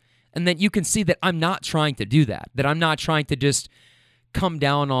discussions, and that you can see that I'm not trying to do that. That I'm not trying to just come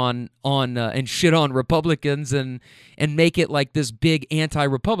down on and shit on Republicans and make it like this big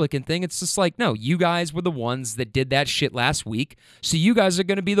anti-Republican thing. It's just like, no, you guys were the ones that did that shit last week, so you guys are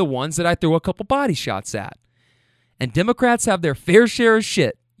going to be the ones that I throw a couple body shots at. And Democrats have their fair share of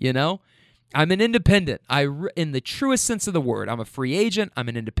shit, you know? I'm an independent. In the truest sense of the word, I'm a free agent. I'm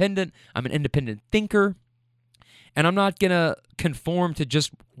an independent. I'm an independent thinker. And I'm not going to conform to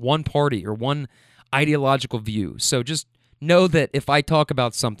just one party or one ideological view. So just know that if I talk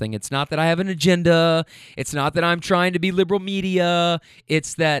about something, it's not that I have an agenda. It's not that I'm trying to be liberal media.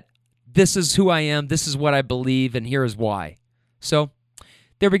 It's that this is who I am. This is what I believe, and here is why. So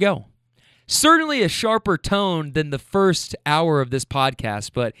there we go. Certainly a sharper tone than the first hour of this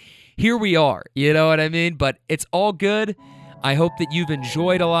podcast, but here we are, you know what I mean? But it's all good. I hope that you've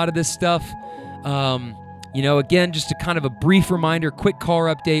enjoyed a lot of this stuff. You know, again, just a kind of a brief reminder, quick car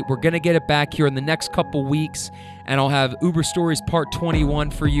update. We're going to get it back here in the next couple weeks, and I'll have Uber Stories Part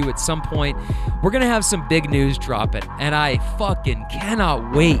 21 for you at some point. We're going to have some big news dropping, and I fucking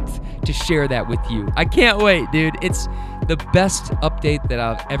cannot wait to share that with you. I can't wait, dude. It's the best update that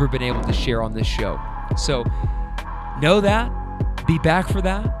I've ever been able to share on this show. So know that. Be back for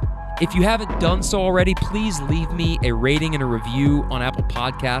that. If you haven't done so already, please leave me a rating and a review on Apple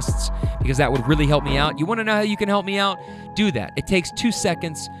Podcasts, because that would really help me out. You want to know how you can help me out? Do that. It takes 2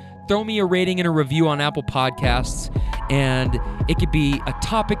 seconds. Throw me a rating and a review on Apple Podcasts, and it could be a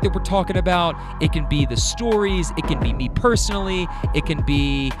topic that we're talking about. It can be the stories. It can be me personally. It can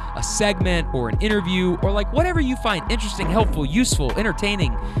be a segment or an interview, or like whatever you find interesting, helpful, useful,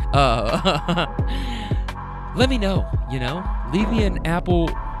 entertaining. Let me know, you know? Leave me an Apple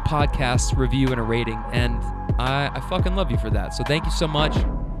Podcast review and a rating, and I fucking love you for that. So thank you so much,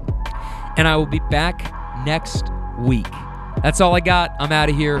 and I will be back next week. That's all I got. I'm out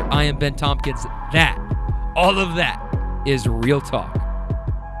of here. I am Ben Tompkins. All of that is Real Talk.